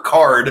realtor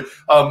card,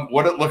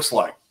 what it looks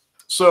like.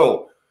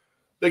 So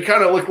they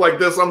kind of look like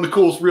this. I'm the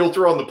coolest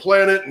realtor on the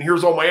planet, and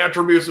here's all my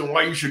attributes and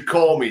why you should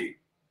call me.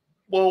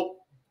 Well,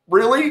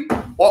 really?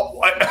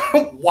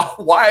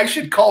 Why I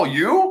should call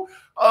you?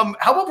 How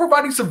about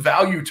providing some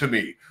value to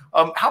me?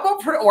 How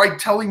about like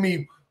telling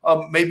me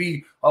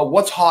maybe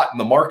what's hot in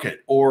the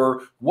market,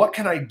 or what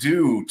can I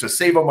do to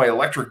save on my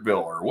electric bill,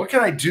 or what can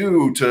I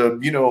do to,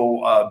 you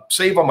know,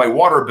 save on my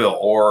water bill,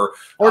 or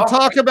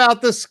talk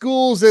about the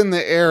schools in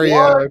the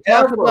area.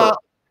 Talk about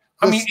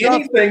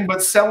anything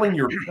but selling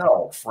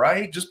yourself,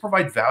 right? Just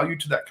provide value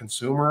to that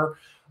consumer,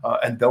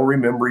 and they'll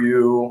remember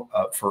you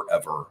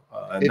forever.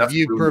 And if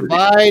you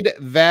provide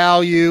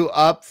value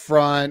up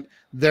front,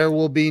 there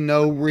will be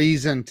no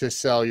reason to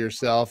sell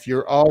yourself.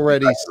 You're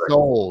already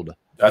sold.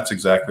 That's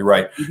exactly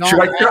right.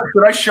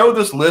 Should I show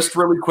this list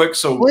really quick?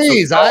 So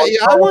please, I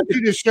want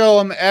you to show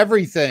them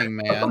everything,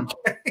 man.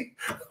 Okay.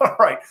 All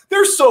right.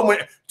 There's so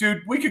many,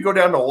 dude. We could go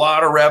down to a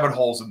lot of rabbit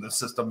holes in this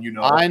system, you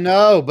know. I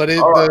know, but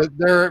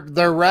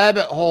they're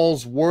rabbit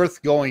holes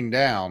worth going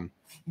down.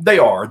 They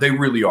are. They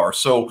really are.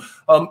 So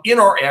in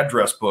our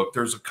address book,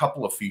 there's a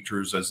couple of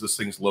features as this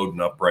thing's loading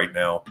up right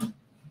now.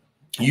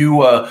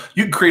 You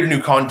can create a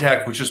new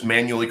contact, which is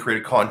manually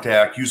create a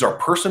contact. Use our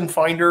person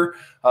finder,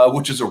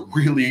 which is a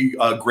really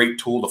great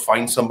tool to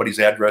find somebody's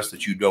address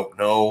that you don't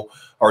know,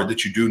 or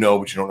that you do know,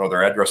 but you don't know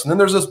their address. And then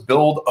there's this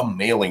build a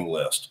mailing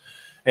list.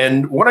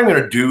 And what I'm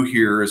going to do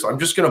here is I'm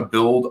just going to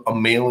build a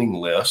mailing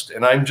list,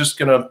 and I'm just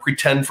going to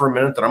pretend for a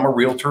minute that I'm a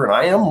realtor and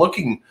I am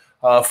looking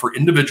for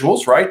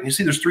individuals, right? And you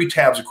see there's 3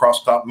 tabs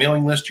across the top: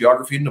 mailing list,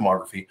 geography, and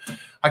demography.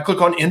 I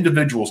click on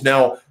individuals.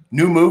 Now,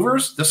 new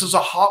movers, this is a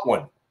hot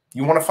one.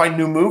 You want to find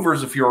new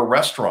movers if you're a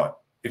restaurant,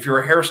 if you're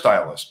a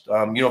hairstylist,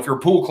 you know, if you're a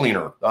pool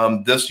cleaner,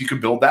 you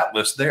could build that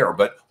list there.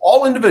 But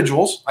all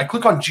individuals, I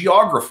click on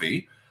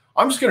geography.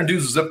 I'm just going to do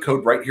the zip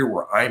code right here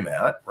where I'm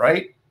at,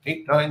 right?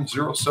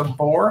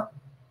 89074.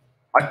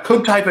 I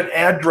could type an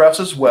address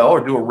as well,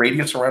 or do a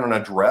radius around an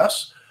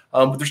address.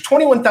 But there's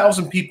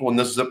 21,000 people in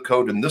this zip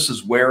code, and this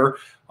is where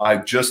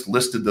I've just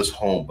listed this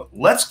home. But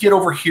let's get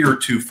over here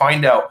to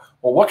find out,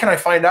 well, what can I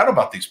find out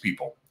about these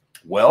people?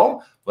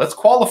 Well, let's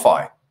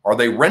qualify. Are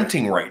they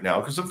renting right now?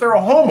 Because if they're a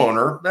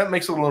homeowner, that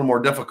makes it a little more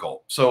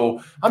difficult. So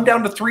I'm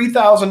down to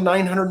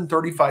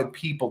 3,935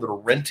 people that are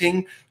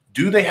renting.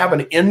 Do they have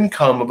an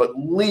income of at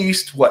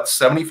least, what,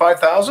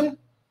 75,000?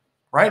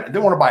 Right? They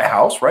want to buy a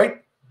house,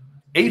 right?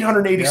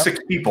 886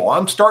 people.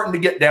 I'm starting to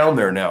get down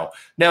there now.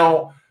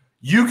 Now,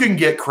 you can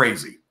get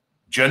crazy.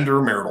 Gender,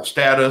 marital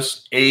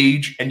status,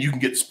 age, and you can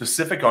get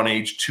specific on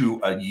age to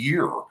a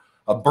year,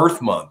 a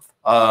birth month.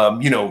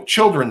 You know,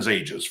 children's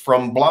ages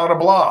from blah to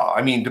blah.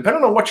 I mean,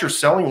 depending on what you're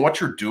selling, what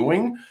you're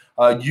doing,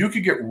 you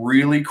could get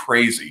really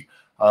crazy.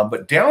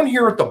 But down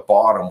here at the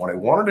bottom, what I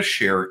wanted to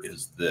share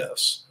is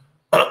this.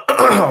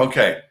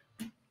 Okay.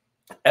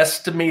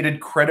 Estimated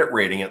credit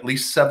rating, at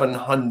least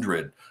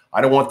 700.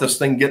 I don't want this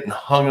thing getting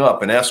hung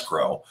up in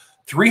escrow.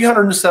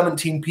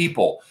 317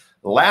 people.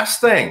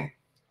 Last thing,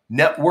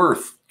 net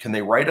worth. Can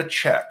they write a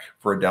check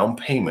for a down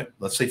payment?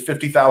 Let's say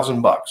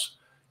 50,000 bucks.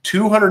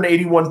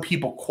 281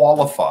 people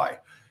qualify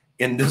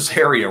in this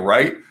area,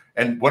 right?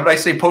 And what did I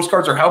say?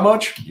 Postcards are how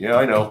much? Yeah,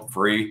 I know,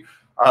 free.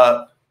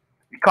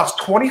 It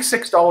costs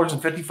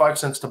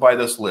 $26.55 to buy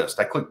this list.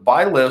 I click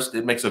buy list.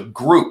 It makes a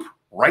group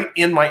right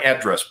in my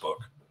address book.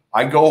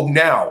 I go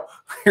now.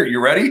 Here,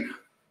 you ready?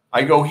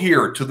 I go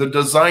here to the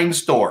design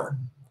store.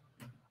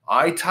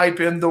 I type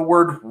in the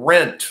word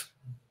rent,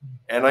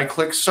 and I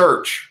click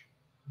search.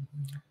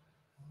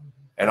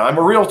 And I'm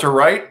a realtor,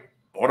 right?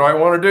 What do I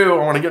want to do? I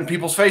want to get in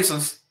people's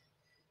faces.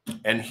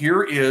 And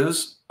here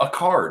is a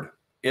card.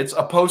 It's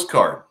a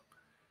postcard.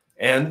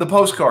 And the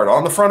postcard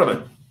on the front of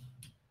it.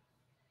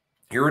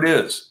 Here it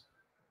is.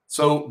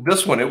 So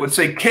this one, it would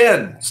say,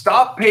 Ken,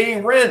 stop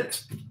paying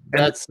rent. And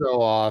that's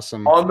so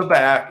awesome. On the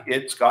back,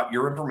 it's got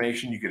your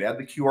information. You could add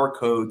the QR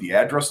code, the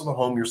address of the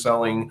home you're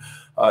selling,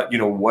 you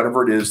know,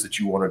 whatever it is that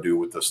you want to do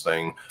with this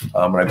thing.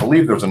 And I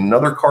believe there's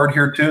another card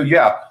here too.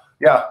 Yeah.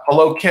 Yeah.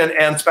 Hello, Ken,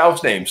 and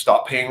spouse name.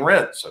 Stop paying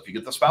rent. So if you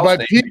get the spouse name.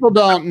 But people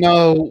don't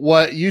know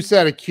what you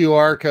said, a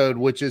QR code,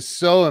 which is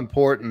so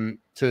important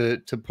to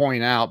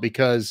point out,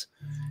 because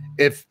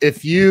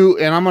if you,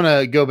 and I'm going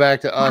to go back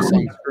to us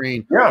on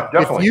screen. Yeah,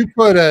 definitely.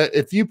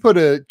 If you put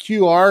a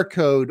QR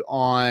code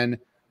on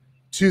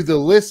to the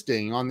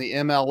listing on the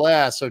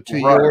MLS or to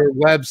your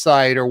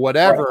website or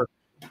whatever.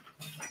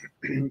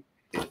 Right.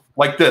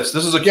 Like this.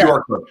 This is a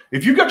QR code.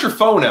 If you got your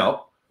phone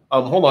out,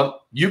 hold on,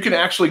 you can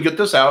actually get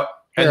this out.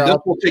 And this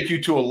will take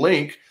you to a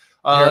link.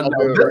 This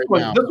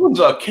one's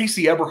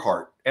Casey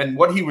Eberhardt. And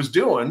what he was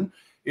doing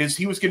is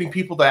he was getting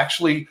people to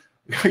actually,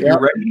 you're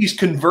ready? He's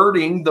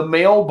converting the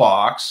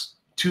mailbox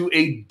to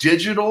a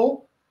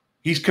digital.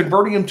 He's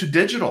converting them to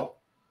digital.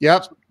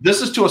 Yep. This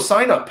is to a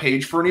sign-up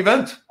page for an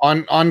event.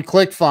 On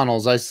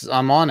ClickFunnels.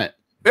 I'm on it.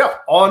 Yeah,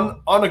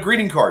 on a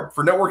greeting card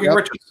for Networking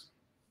Riches.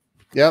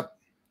 Yep.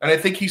 And I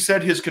think he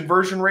said his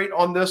conversion rate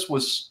on this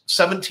was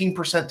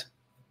 17%.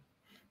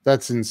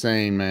 That's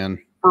insane,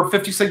 man. For a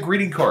 50-cent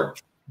greeting card.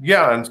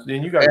 Yeah, and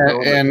you guys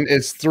know. And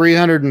it's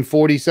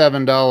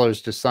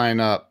 $347 to sign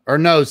up. Or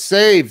no,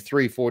 save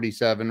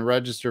 $347,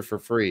 register for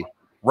free.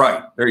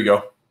 Right. There you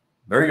go.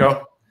 There you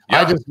go.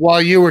 Yeah.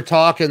 While you were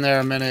talking there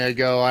a minute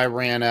ago, I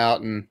ran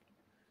out and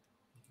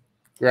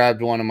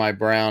grabbed one of my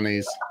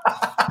brownies.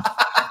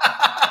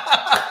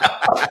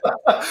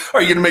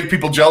 Are you going to make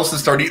people jealous and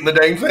start eating the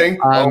dang thing?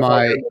 I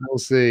might. We'll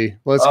see.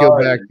 Let's go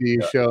back to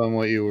you showing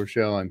what you were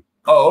showing.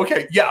 Oh,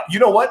 okay. Yeah. You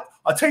know what?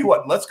 I'll tell you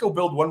what. Let's go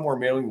build one more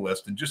mailing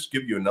list and just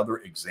give you another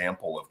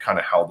example of kind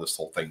of how this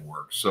whole thing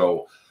works.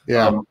 So,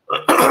 yeah.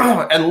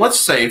 And let's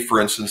say,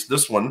 for instance,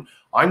 this one,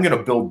 I'm going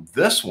to build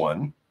this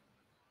one.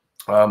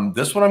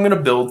 This one I'm going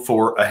to build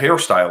for a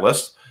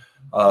hairstylist,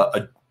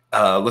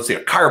 let's say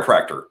a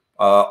chiropractor,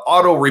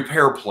 auto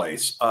repair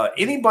place,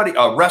 anybody,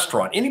 a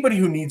restaurant, anybody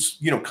who needs,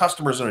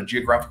 customers in a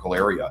geographical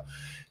area.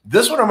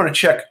 This one I'm going to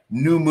check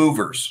new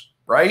movers,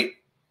 right?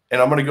 And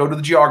I'm going to go to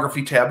the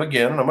geography tab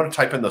again, and I'm going to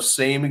type in the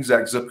same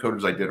exact zip code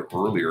as I did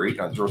earlier,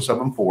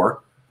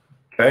 89074.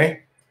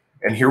 Okay.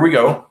 And here we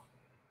go.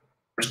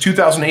 There's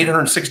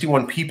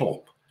 2,861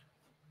 people.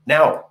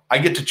 Now I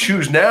get to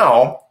choose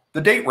now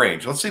the date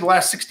range. Let's say the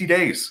last 60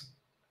 days,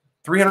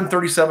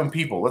 337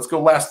 people. Let's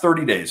go last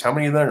 30 days. How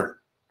many are there?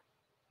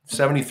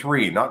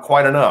 73, not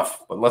quite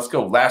enough, but let's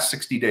go last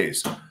 60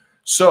 days.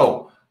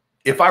 So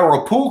if I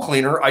were a pool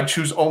cleaner, I'd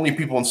choose only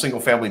people in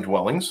single family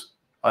dwellings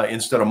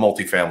instead of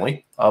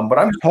multifamily. But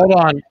I'm just hold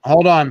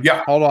on.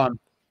 Yeah. Hold on.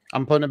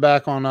 I'm putting it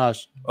back on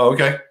us.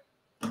 Okay.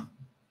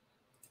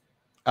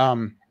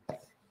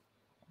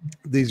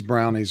 These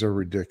brownies are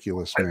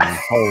ridiculous, man.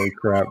 Holy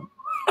crap.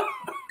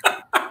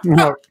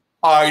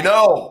 I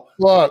know.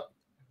 Look.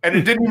 And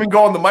it didn't even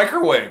go in the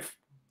microwave.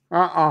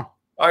 I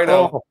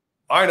know. Oh.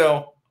 I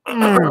know.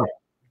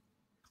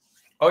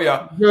 Oh,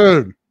 yeah.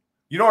 Dude.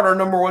 You know what our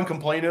number one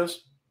complaint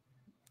is?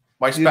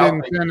 My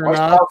spouse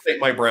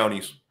ate my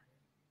brownies.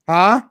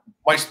 Huh?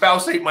 My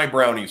spouse ate my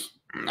brownies.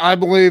 I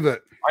believe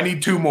it. I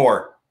need 2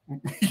 more.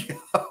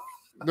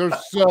 They're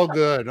so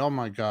good. Oh,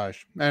 my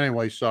gosh.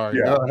 Anyway, sorry.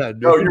 Yeah. Go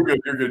ahead. No, you're good.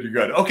 You're good. You're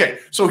good. Okay.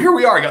 So here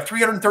we are. I got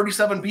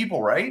 337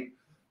 people, right?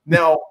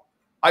 Now,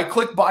 I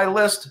click buy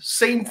list,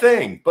 same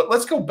thing. But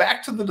let's go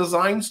back to the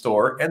design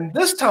store. And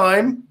this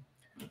time,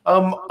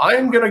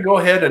 I'm going to go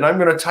ahead and I'm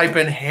going to type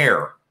in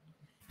hair.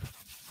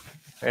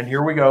 And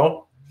here we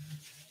go.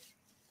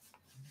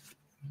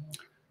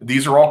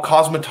 These are all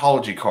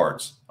cosmetology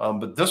cards.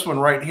 But this one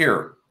right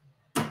here,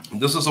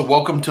 this is a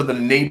welcome to the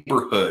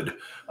neighborhood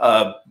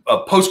a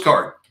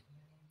postcard.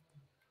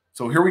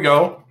 So here we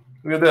go.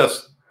 Look at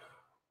this.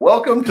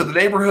 Welcome to the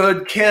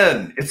neighborhood,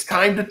 Ken. It's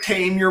time to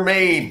tame your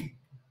mane.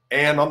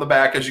 And on the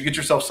back, as you get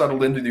yourself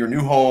settled into your new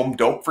home,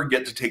 don't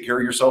forget to take care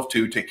of yourself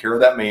too. Take care of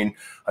that mane.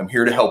 I'm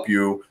here to help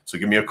you. So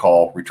give me a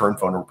call, return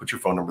phone number, put your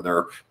phone number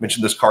there.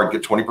 Mention this card,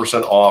 get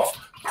 20% off.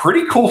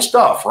 Pretty cool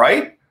stuff,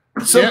 right?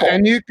 Simple. Yeah,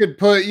 and you could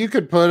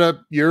put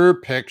up your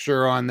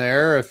picture on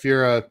there if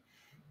you're a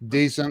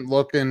decent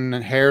looking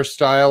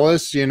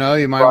hairstylist. You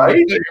might want to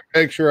put your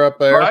picture up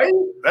there. Right?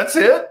 That's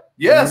it.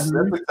 Yes,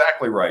 that's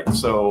exactly right.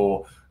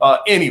 So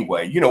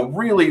anyway,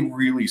 really,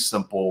 really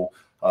simple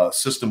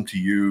system to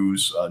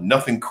use.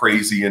 Nothing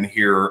crazy in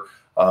here.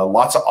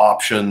 Lots of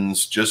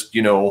options. Just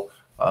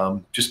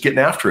just getting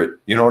after it.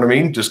 You know what I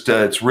mean? Just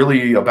it's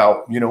really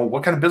about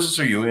what kind of business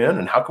are you in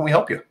and how can we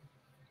help you?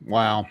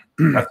 Wow.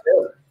 That's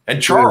it.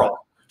 And Charles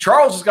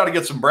has got to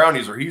get some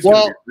brownies or he's going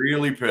to be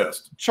really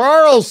pissed.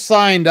 Charles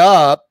signed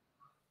up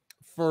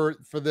for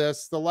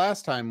this the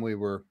last time we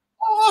were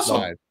awesome.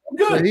 Live.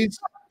 Good. So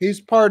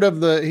he's part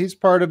of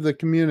the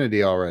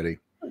community already.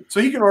 So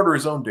he can order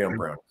his own damn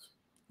brownies.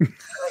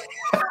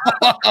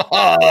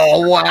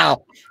 Oh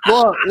wow!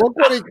 Look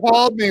what he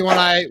called me when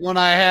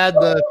I had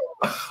the.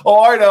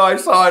 Oh, I know. I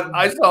saw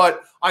it.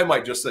 I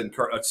might just send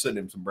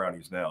him some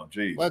brownies now.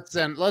 Jeez.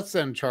 Let's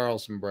send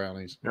Charles some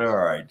brownies. All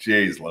right.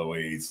 Jeez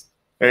Louise.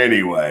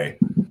 Anyway.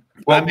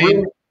 Well,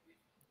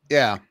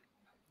 yeah.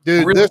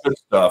 Dude, really good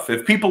stuff.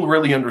 If people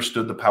really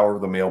understood the power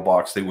of the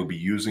mailbox, they would be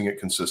using it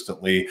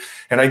consistently.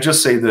 And I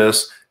just say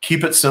this,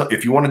 keep it simple.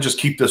 If you want to just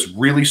keep this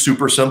really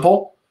super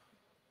simple,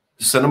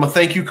 send them a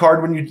thank you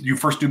card when you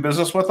first do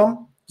business with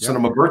them. Send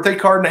them a birthday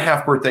card and a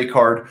half birthday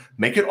card.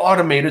 Make it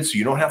automated so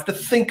you don't have to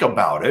think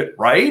about it,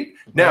 right?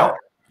 Now,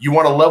 you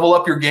want to level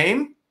up your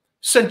game?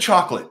 Send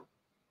chocolate.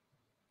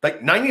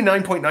 Like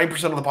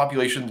 99.9% of the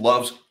population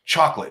loves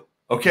chocolate,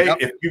 okay? Yep.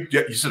 If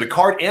you send a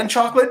card and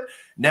chocolate,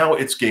 now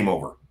it's game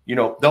over.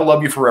 They'll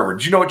love you forever.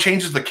 Do you know it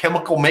changes the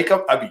chemical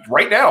makeup? I mean,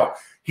 right now,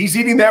 he's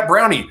eating that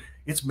brownie.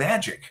 It's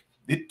magic.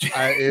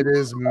 It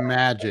is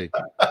magic.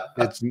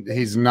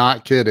 He's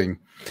not kidding.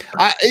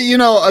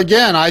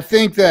 Again, I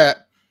think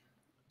that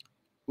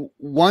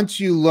once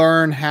you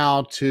learn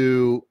how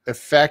to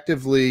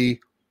effectively,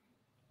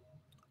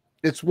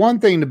 it's one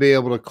thing to be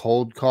able to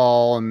cold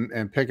call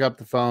and pick up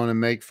the phone and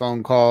make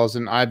phone calls.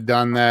 And I've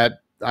done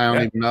that. I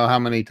don't even know how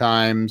many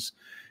times.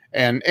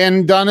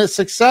 and done it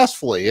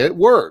successfully. It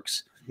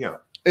works. Yeah.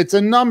 It's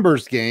a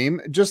numbers game,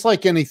 just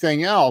like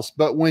anything else.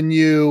 But when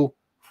you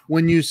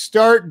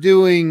start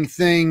doing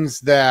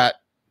things that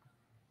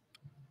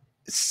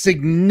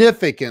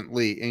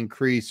significantly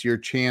increase your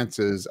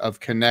chances of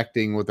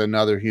connecting with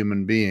another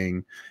human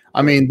being,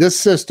 I mean, this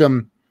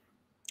system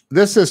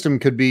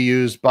could be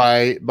used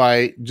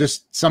by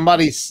just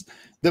somebody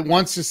that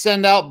wants to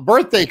send out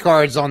birthday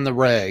cards on the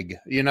reg,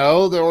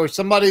 or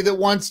somebody that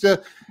wants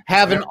to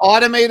have an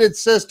automated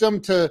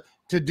system to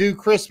do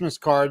Christmas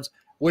cards,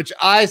 which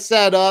I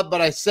set up, but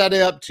I set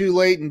it up too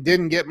late and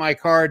didn't get my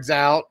cards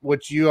out,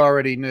 which you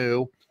already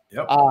knew.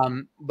 Yep.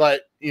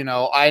 But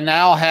I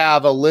now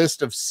have a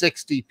list of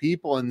 60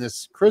 people in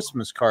this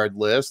Christmas card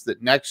list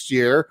that next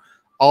year,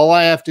 all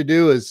I have to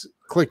do is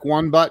click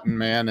one button,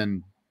 man,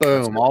 and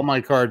boom, all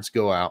my cards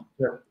go out.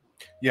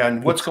 Yeah.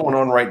 And what's going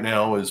on right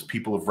now is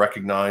people have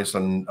recognized,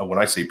 and when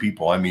I say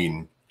people, I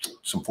mean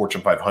some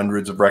Fortune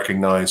 500s have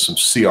recognized, some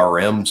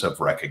CRMs have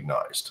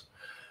recognized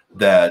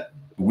that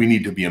we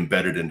need to be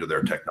embedded into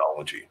their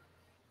technology.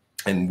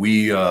 And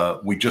we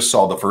just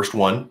saw the first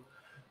one.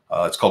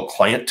 It's called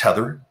Client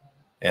Tether,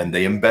 and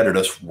they embedded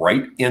us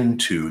right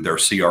into their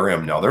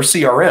CRM. Now their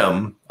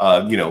CRM,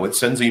 it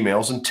sends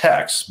emails and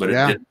texts, but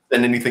it didn't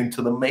send anything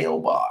to the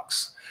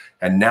mailbox.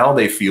 And now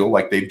they feel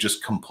like they've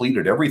just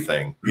completed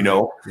everything,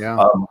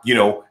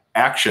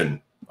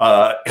 action,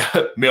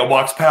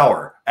 mailbox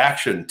power,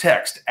 action,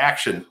 text,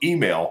 action,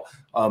 email.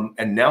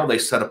 And now they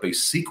set up a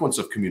sequence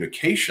of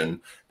communication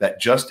that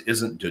just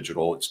isn't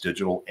digital. It's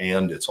digital,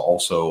 and it's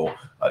also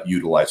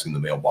utilizing the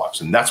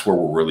mailbox. And that's where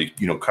we're really,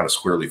 kind of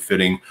squarely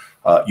fitting.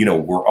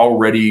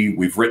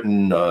 We've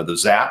written the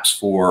Zaps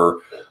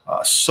for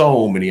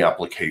so many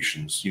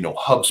applications,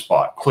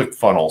 HubSpot,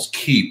 ClickFunnels,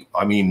 Keep.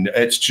 I mean,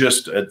 it's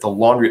just the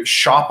laundry,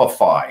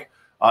 Shopify.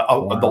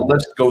 The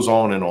list goes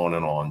on and on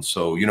and on.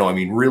 So,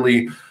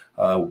 really,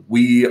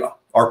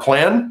 our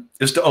plan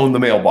is to own the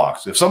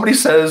mailbox. If somebody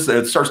says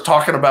that, starts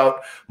talking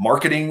about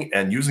marketing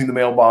and using the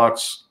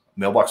mailbox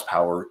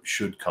power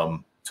should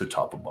come to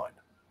top of mind.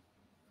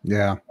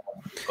 Yeah.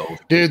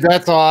 Dude,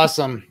 that's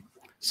awesome.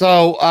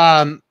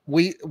 So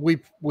we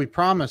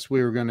promised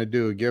we were going to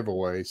do a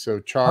giveaway. So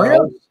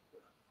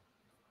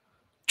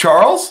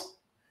Charles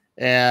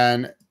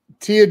and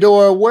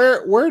Theodora,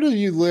 where do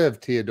you live,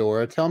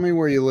 Theodora? Tell me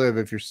where you live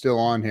if you're still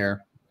on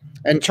here.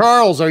 And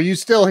Charles, are you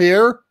still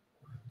here?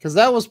 Because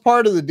that was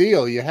part of the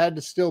deal. You had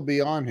to still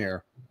be on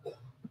here.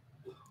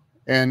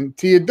 And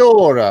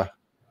Theodora,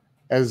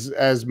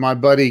 as my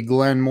buddy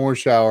Glenn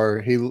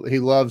Morshower, he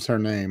loves her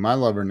name. I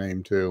love her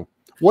name too.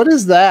 What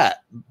is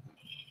that?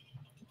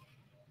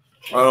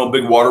 I don't know,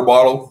 big water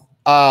bottle.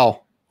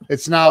 Oh,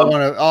 it's not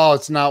one of. Oh,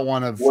 it's not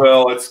one of.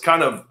 Well, it's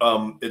kind of.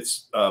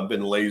 It's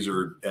been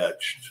laser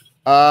etched.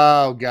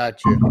 Oh,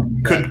 gotcha.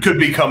 Could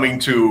be coming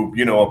to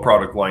a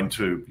product line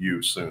to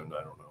you soon.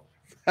 I don't know.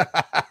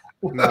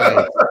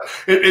 Nice.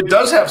 It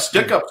does have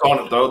stick ups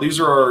on it though. These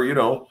are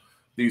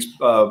these.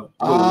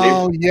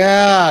 Oh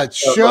yeah,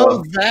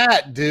 show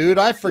that, dude.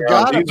 I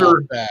forgot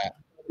about that.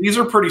 These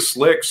are pretty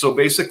slick. So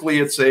basically,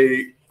 it's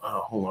a.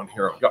 Hold on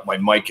here. I've got my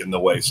mic in the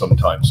way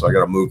sometimes, so I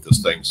got to move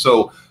this thing.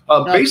 So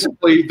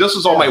basically, this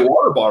is on my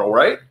water bottle,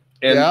 right?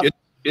 And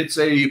it's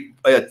how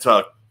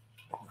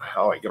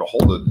I get a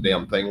hold of the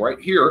damn thing right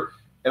here,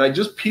 and I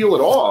just peel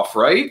it off,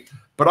 right?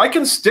 But I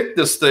can stick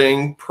this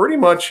thing pretty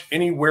much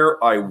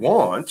anywhere I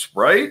want,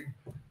 right?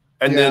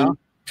 And then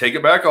take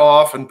it back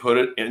off and put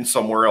it in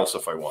somewhere else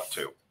if I want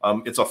to.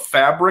 It's a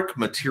fabric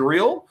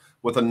material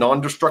with a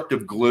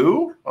non-destructive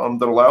glue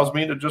that allows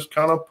me to just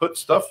kind of put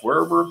stuff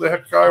wherever the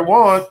heck I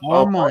want.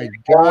 Oh my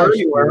gosh!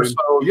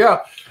 So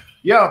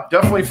yeah,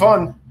 definitely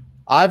fun.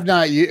 I've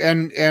not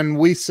and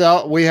we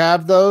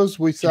have those.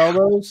 We sell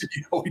those.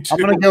 I'm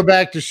gonna go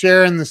back to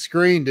sharing the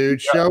screen,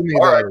 dude. Show me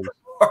those.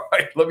 All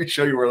right, let me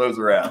show you where those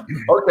are at.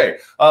 Okay,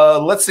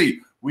 let's see.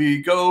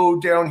 We go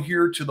down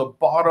here to the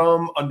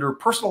bottom under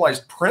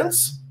personalized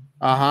prints.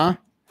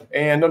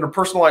 And under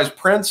personalized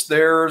prints,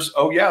 there's,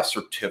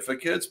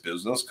 certificates,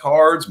 business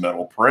cards,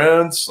 metal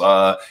prints.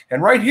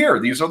 And right here,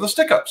 these are the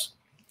stick-ups.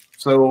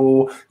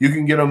 So you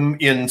can get them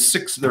in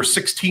there's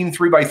 16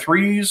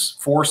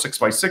 3x3s, 4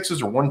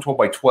 6x6s, or 1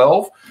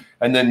 12x12.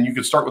 And then you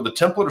can start with a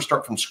template or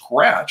start from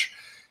scratch.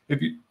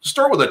 If you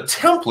start with a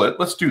template,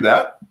 let's do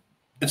that.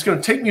 It's going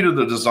to take me to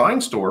the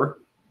design store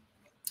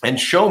and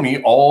show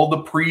me all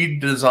the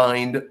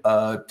pre-designed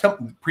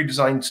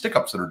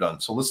stick-ups that are done.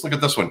 So let's look at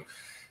this one.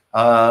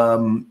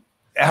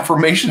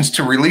 Affirmations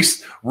to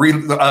release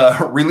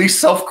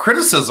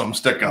self-criticism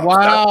stick-ups.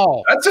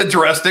 Wow. That's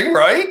interesting,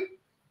 right?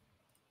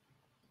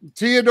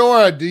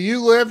 Theodora, do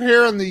you live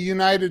here in the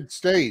United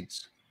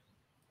States?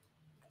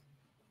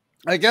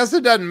 I guess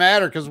it doesn't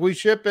matter because we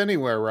ship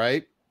anywhere,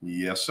 right?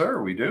 Yes,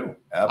 sir, we do.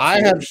 Absolutely.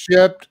 I have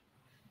shipped.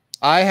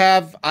 I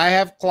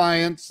have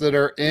clients that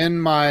are in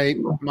my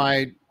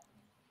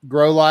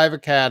Grow Live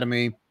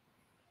Academy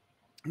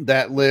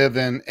that live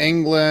in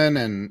England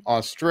and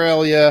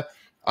Australia.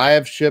 I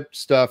have shipped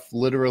stuff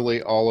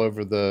literally all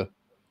over the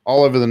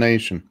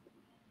nation.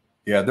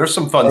 Yeah, there's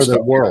some fun stuff.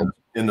 World.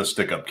 in the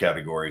stick-up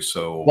category.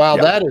 So wow,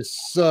 that is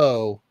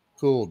so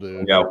cool,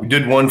 dude. Yeah, we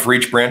did one for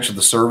each branch of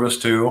the service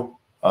too.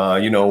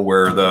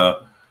 Where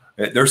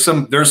there's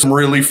some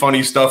really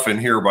funny stuff in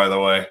here, by the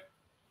way.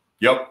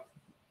 Yep.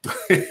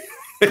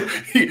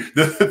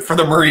 For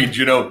the Marines,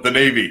 the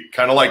Navy,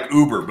 kind of like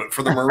Uber, but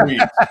for the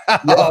Marines.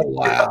 Oh,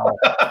 wow.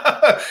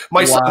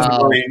 My son's a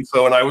Marine,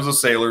 and I was a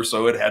sailor,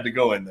 so it had to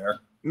go in there.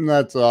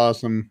 That's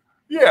awesome.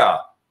 Yeah.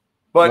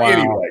 But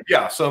anyway,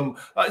 yeah, some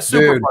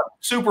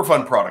super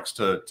fun products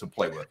to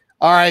play with.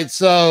 All right,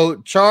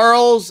 so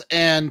Charles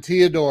and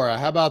Theodora,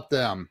 how about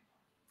them?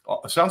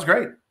 Oh, sounds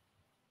great.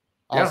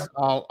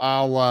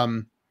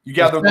 I'll you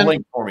gather the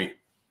link for me.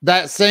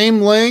 That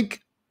same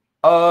link?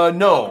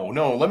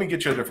 No. Let me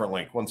get you a different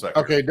link. 1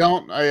 second. Okay,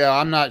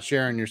 I'm not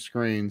sharing your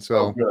screen.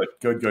 So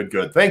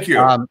good. Thank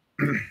you.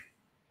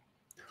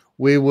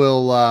 We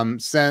will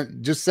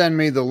send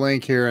me the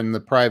link here in the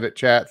private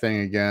chat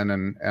thing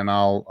again, and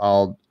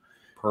I'll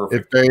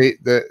perfect.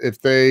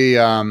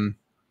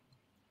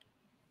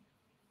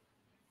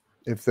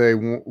 If they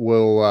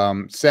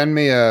will send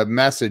me a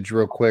message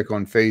real quick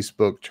on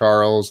Facebook,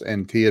 Charles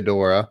and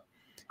Theodora,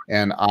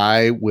 and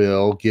I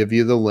will give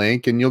you the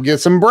link and you'll get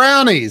some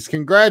brownies.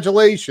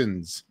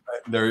 Congratulations.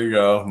 There you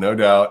go. No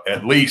doubt.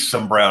 At least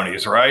some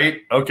brownies, right?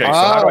 Okay. So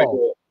how do I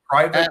do it?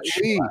 Private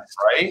chat,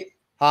 right?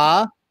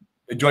 Huh?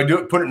 Do I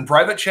put it in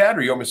private chat,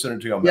 or you want me to send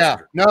it to you on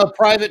Messenger? Yeah. No,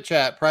 private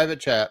chat.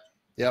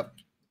 Yep.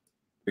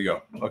 There you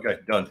go. Okay.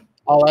 Done.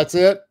 Oh, that's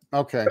it?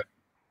 Okay.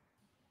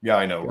 Yeah,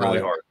 I know. Really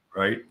hard,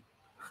 right?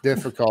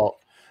 Difficult.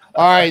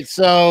 All right,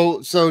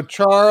 so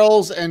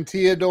Charles and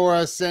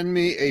Theodora, send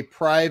me a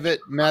private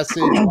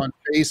message on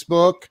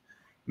Facebook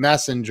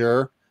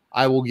Messenger.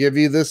 I will give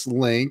you this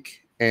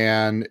link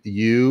and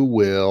you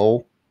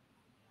will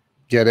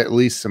get at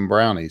least some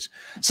brownies.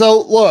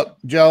 So look,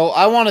 Joe,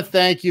 I want to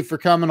thank you for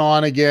coming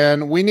on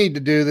again. We need to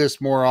do this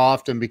more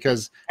often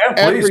because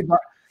everybody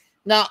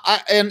now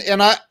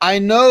I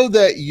know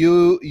that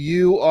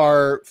you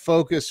are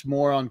focused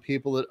more on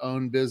people that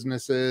own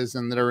businesses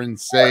and that are in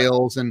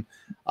sales, and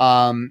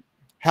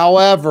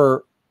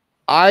however,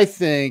 I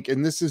think,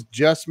 and this is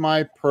just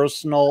my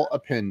personal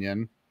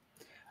opinion,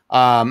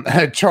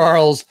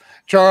 Charles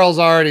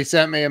already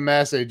sent me a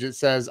message. It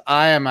says,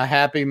 "I am a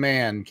happy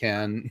man,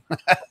 Ken."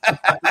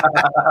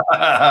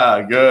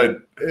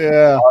 Good.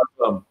 Yeah.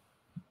 Awesome.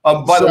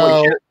 By the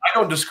way, I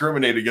don't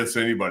discriminate against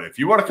anybody. If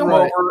you want to come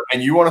over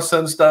and you want to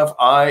send stuff,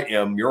 I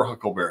am your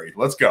huckleberry.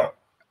 Let's go.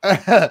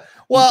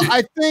 Well,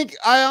 I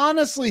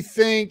honestly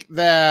think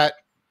that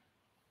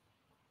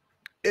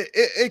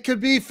it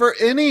could be for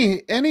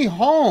any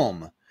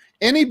home,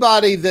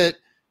 anybody that,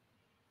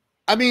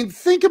 I mean,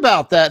 think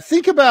about that.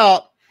 Think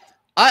about,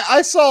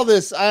 I saw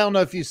this. I don't know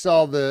if you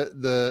saw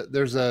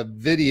there's a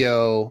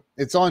video,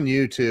 it's on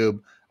YouTube,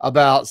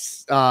 about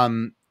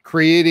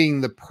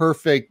creating the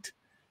perfect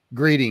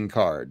greeting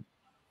card,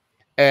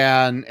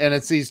 and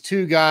it's these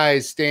two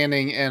guys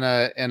standing in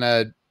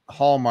a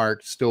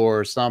Hallmark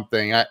store or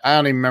something. I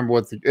don't even remember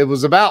what it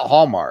was about.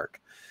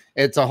 Hallmark.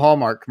 It's a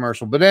Hallmark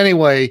commercial, but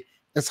anyway,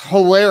 it's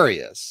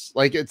hilarious.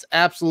 Like, it's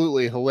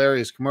absolutely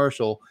hilarious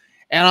commercial.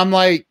 And I'm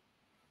like,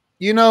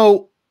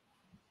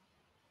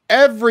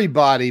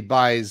 everybody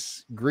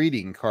buys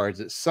greeting cards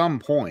at some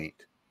point.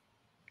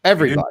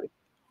 Everybody.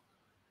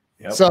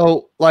 Yep.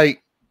 So,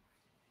 like,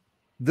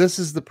 this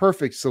is the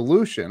perfect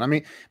solution. I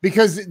mean,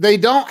 because they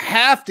don't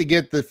have to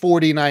get the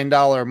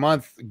 $49 a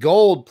month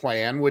gold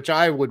plan, which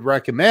I would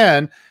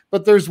recommend,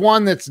 but there's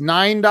one that's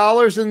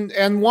 $9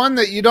 and one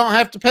that you don't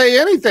have to pay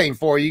anything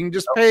for. You can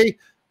just pay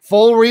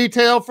full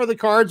retail for the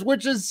cards,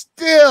 which is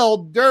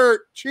still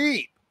dirt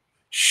cheap.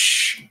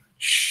 Shh.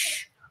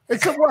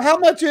 It's how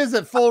much is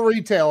it full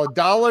retail?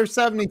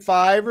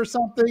 $1.75 or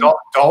something?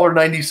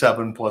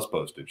 $1.97 plus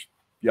postage.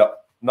 Yep.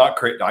 Not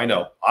crazy. I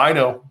know.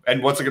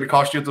 And what's it going to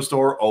cost you at the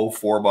store? Oh,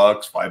 $4,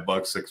 $5,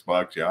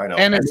 $6. Yeah, I know.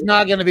 And it's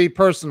not going to be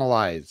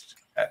personalized.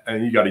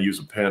 And you got to use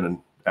a pen and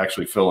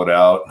actually fill it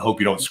out and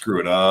hope you don't screw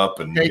it up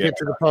and take it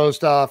to the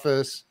post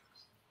office.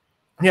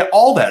 Yeah,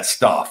 all that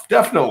stuff,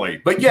 definitely.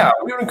 But yeah,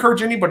 we would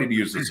encourage anybody to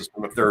use the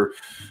system if they're,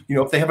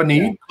 if they have a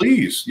need,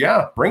 please,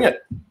 bring it.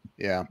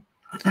 Yeah,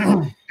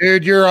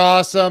 dude, you're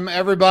awesome.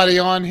 Everybody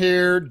on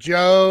here,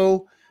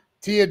 Joe,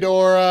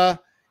 Theodora,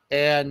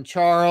 and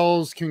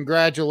Charles,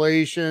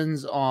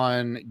 congratulations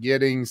on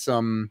getting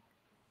some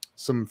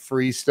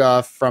free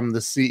stuff from the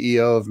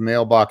CEO of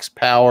Mailbox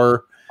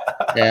Power.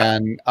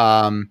 And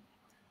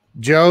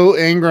Joe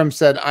Ingram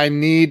said, "I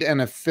need an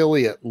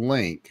affiliate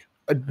link."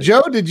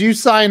 Joe, did you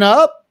sign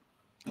up?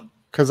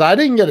 Because I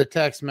didn't get a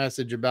text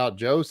message about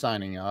Joe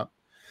signing up.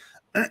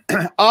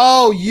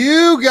 Oh,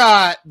 you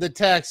got the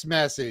text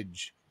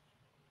message.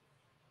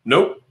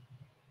 Nope.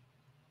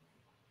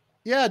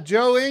 Yeah,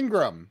 Joe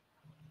Ingram.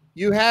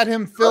 You had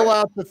him fill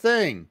out the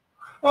thing.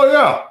 Oh,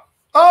 yeah.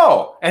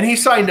 Oh, and he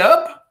signed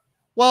up?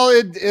 Well,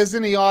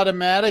 isn't he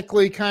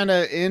automatically kind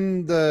of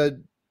in the...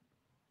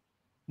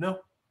 No.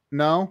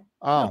 No?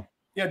 Oh. No.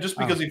 Yeah, just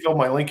because he filled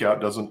my link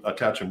out doesn't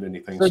attach him to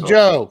anything. So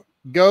Joe,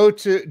 go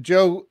to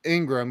Joe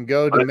Ingram,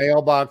 go to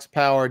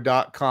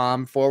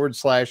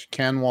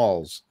mailboxpower.com/Ken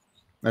Walls.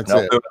 That's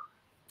it.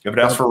 If it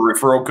asks for a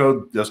referral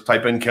code, just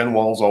type in Ken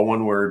Walls, all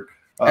one word.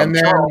 And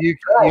then Charles you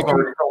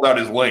already filled out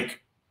his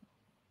link.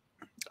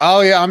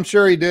 Oh yeah, I'm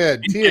sure he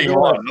did.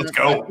 Theodora, let's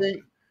go.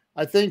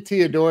 I think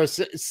Theodora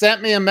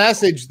sent me a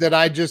message that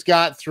I just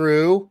got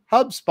through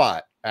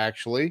HubSpot,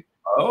 actually.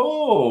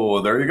 Oh,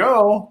 there you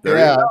go.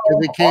 Because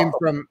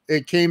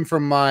it came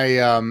from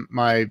my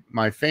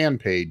my fan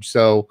page.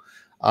 So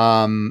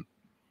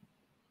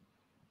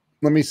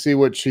let me see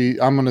what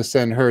I'm going to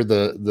send her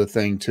the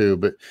thing too.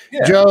 But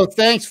yeah. Joe,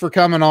 thanks for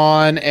coming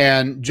on.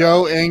 And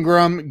Joe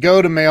Ingram,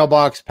 go to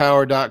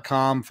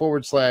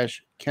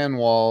mailboxpower.com/Ken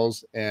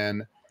Walls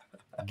and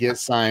get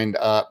signed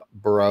up,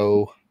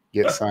 bro.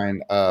 Get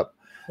signed up.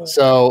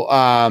 So,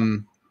 all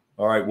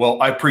right.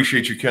 Well, I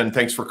appreciate you, Ken.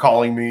 Thanks for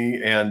calling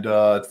me. And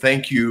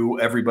thank you,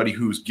 everybody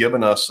who's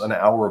given us an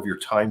hour of your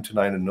time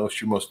tonight and knows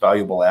your most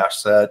valuable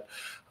asset.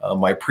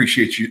 I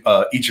appreciate you,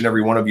 each and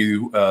every one of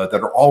you that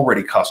are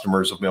already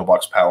customers of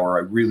Mailbox Power.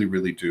 I really,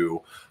 really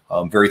do.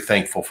 I'm very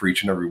thankful for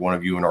each and every one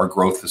of you and our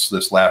growth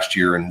this last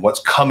year and what's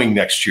coming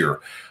next year.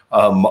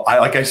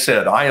 Like I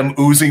said, I am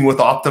oozing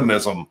with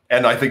optimism,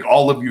 and I think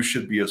all of you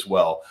should be as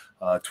well.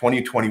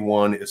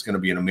 2021 is going to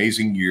be an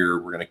amazing year.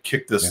 We're going to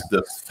kick this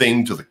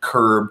thing to the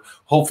curb.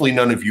 Hopefully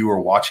none of you are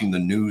watching the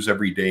news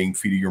every day and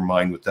feeding your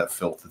mind with that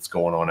filth that's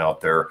going on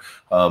out there,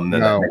 and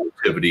that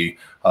negativity.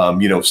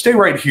 Stay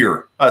right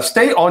here.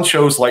 Stay on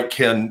shows like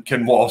Ken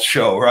Wall's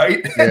show,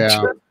 right?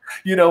 Yeah.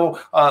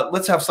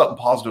 Let's have something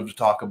positive to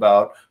talk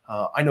about.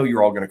 I know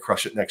you're all going to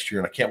crush it next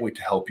year, and I can't wait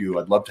to help you.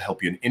 I'd love to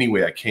help you in any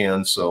way I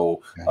can.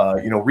 So,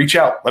 reach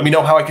out. Let me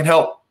know how I can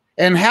help.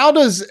 And how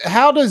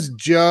does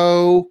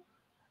Joe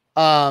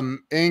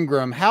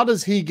Ingram, how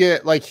does he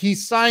get, like, he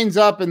signs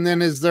up and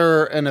then is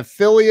there an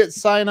affiliate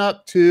sign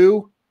up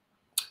too?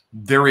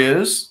 There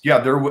is.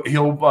 Yeah,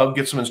 he'll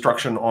get some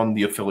instruction on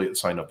the affiliate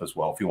sign up as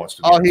well if he wants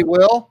to. Oh, he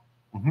will?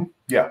 Mm-hmm.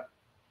 Yeah.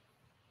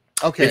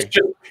 Okay.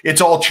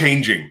 It's all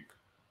changing.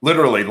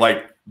 Literally,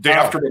 like day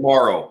after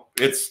tomorrow.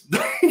 It's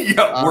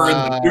we're in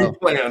the new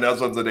plan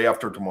as of the day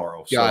after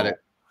tomorrow. Got it.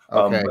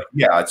 Okay.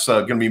 It's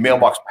going to be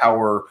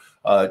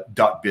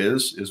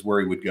mailboxpower.biz is where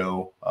he would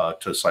go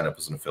to sign up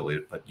as an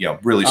affiliate. But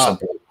really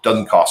simple.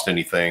 Doesn't cost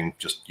anything.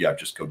 Just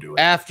go do it.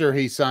 After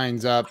he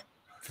signs up.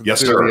 Yes,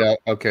 sir.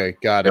 Okay,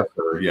 got it. Yes,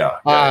 sir. Yeah.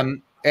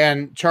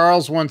 And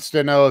Charles wants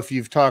to know if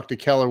you've talked to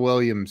Keller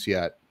Williams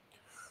yet.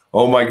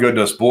 Oh my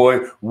goodness,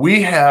 boy.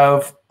 We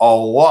have a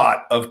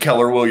lot of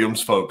Keller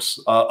Williams folks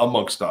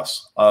amongst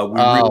us. We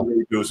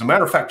really do. As a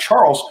matter of fact,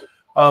 Charles,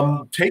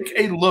 take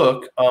a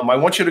look. I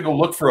want you to go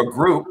look for a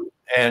group,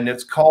 and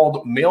it's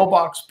called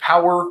Mailbox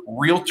Power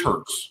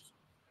Realtors.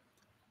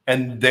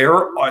 And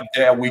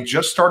we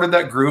just started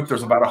that group.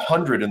 There's about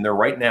 100 in there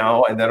right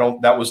now, and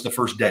that was the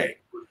first day.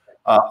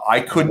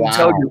 I couldn't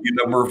tell you the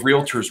number of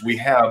realtors we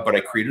have, but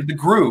I created the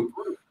group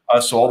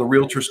so all the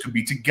realtors could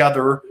be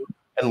together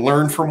and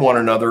learn from one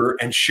another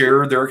and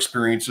share their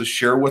experiences,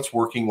 share what's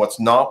working, what's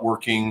not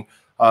working.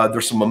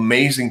 There's some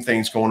amazing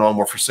things going on.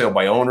 We're for sale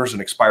by owners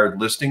and expired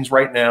listings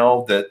right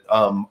now that,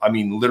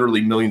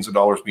 literally millions of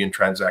dollars being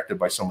transacted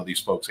by some of these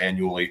folks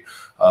annually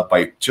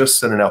by just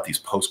sending out these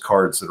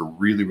postcards that are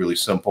really, really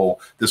simple.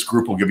 This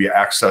group will give you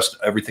access to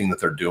everything that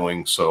they're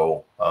doing.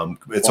 So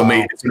it's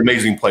amazing. It's an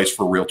amazing place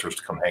for realtors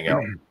to come hang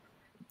out.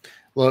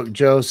 Look,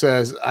 Joe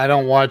says, I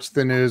don't watch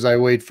the news. I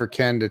wait for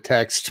Ken to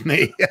text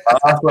me.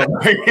 Awesome.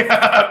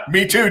 Yeah,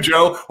 me too,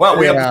 Joe. Wow,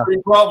 we have the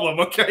same problem.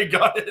 Okay,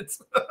 got it.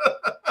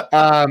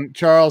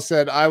 Charles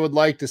said, I would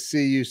like to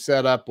see you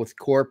set up with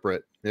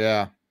corporate.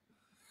 Yeah.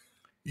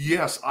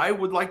 Yes, I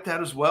would like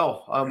that as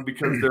well,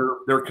 because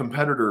their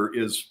competitor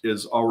is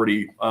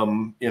already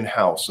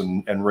in-house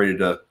and ready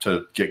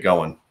to get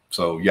going.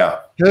 So, yeah.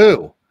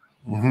 Who?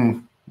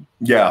 Mm-hmm.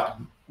 Yeah.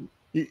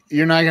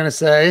 You're not going to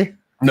say?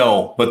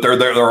 No, but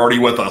they're already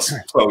with us.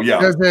 So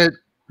yeah.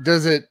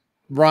 Does it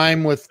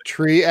rhyme with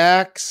tree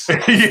axe?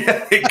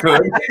 Yeah, it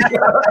could.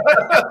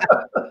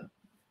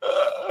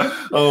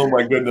 Oh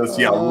my goodness.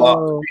 Yeah,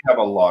 we have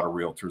a lot of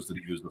realtors that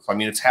use this. I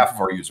mean, it's half of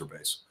our user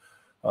base.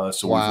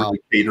 So we've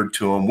really catered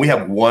to them. We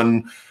have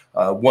one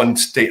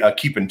state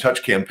keep in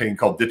touch campaign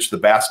called Ditch the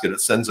Basket.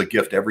 It sends a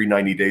gift every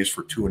 90 days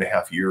for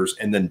 2.5 years,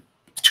 and then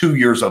 2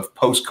 years of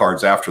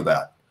postcards after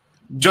that.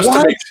 Just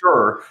to make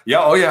sure.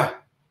 Yeah. Oh yeah.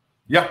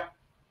 Yeah.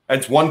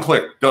 It's one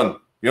click, done.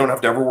 You don't have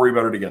to ever worry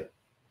about it again.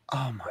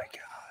 Oh my God.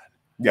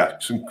 Yeah,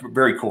 some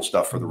very cool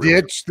stuff for the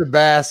Ditch the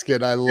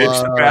basket. I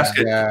love the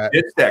basket. that.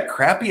 It's that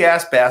crappy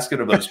ass basket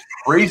of those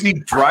crazy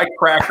dry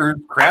crackers,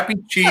 crappy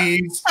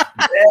cheese.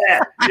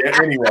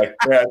 Anyway,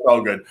 it's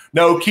all good.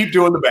 No, keep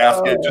doing the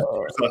basket. Just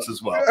use us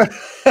as well.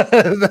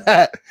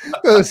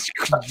 Those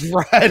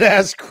dried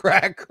ass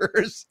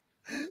crackers.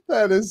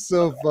 That is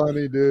so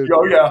funny, dude.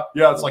 Oh yeah.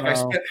 Yeah. It's like I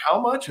spent how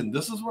much and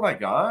this is what I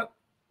got.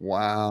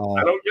 Wow.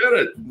 I don't get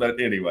it. But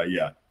anyway,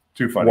 yeah.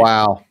 Too funny.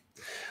 Wow.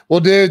 Well,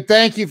 dude,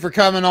 thank you for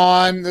coming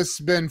on. This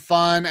has been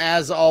fun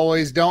as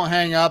always. Don't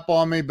hang up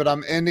on me, but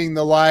I'm ending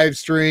the live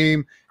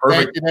stream.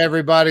 Perfect. Thank you to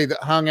everybody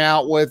that hung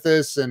out with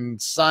us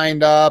and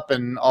signed up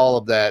and all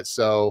of that.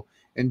 So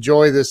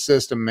enjoy this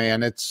system,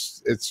 man.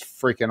 It's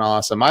freaking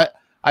awesome.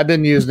 I've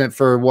been using it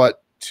for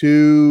what,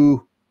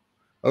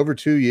 over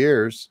 2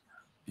 years.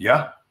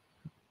 Yeah.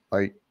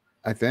 Like,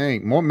 I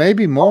think more,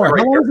 maybe more. Right.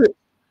 How long is it?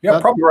 Yeah,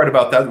 probably right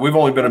about that. We've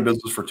only been in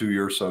business for 2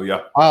 years, so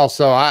yeah. Oh,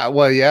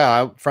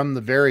 so from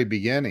the very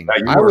beginning.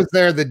 Yeah, I was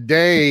there the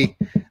day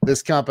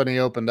this company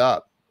opened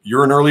up.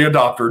 You're an early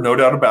adopter, no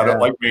doubt about it,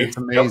 like me. It's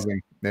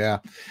amazing. Yep.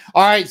 Yeah.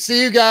 All right.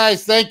 See you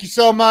guys. Thank you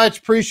so much.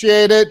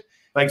 Appreciate it.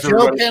 Thanks,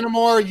 Joe everybody.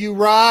 Kennemore, you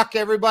rock.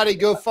 Everybody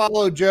go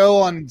follow Joe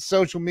on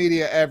social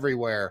media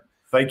everywhere.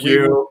 Thank We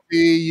you. will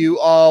see you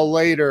all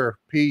later.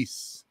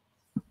 Peace.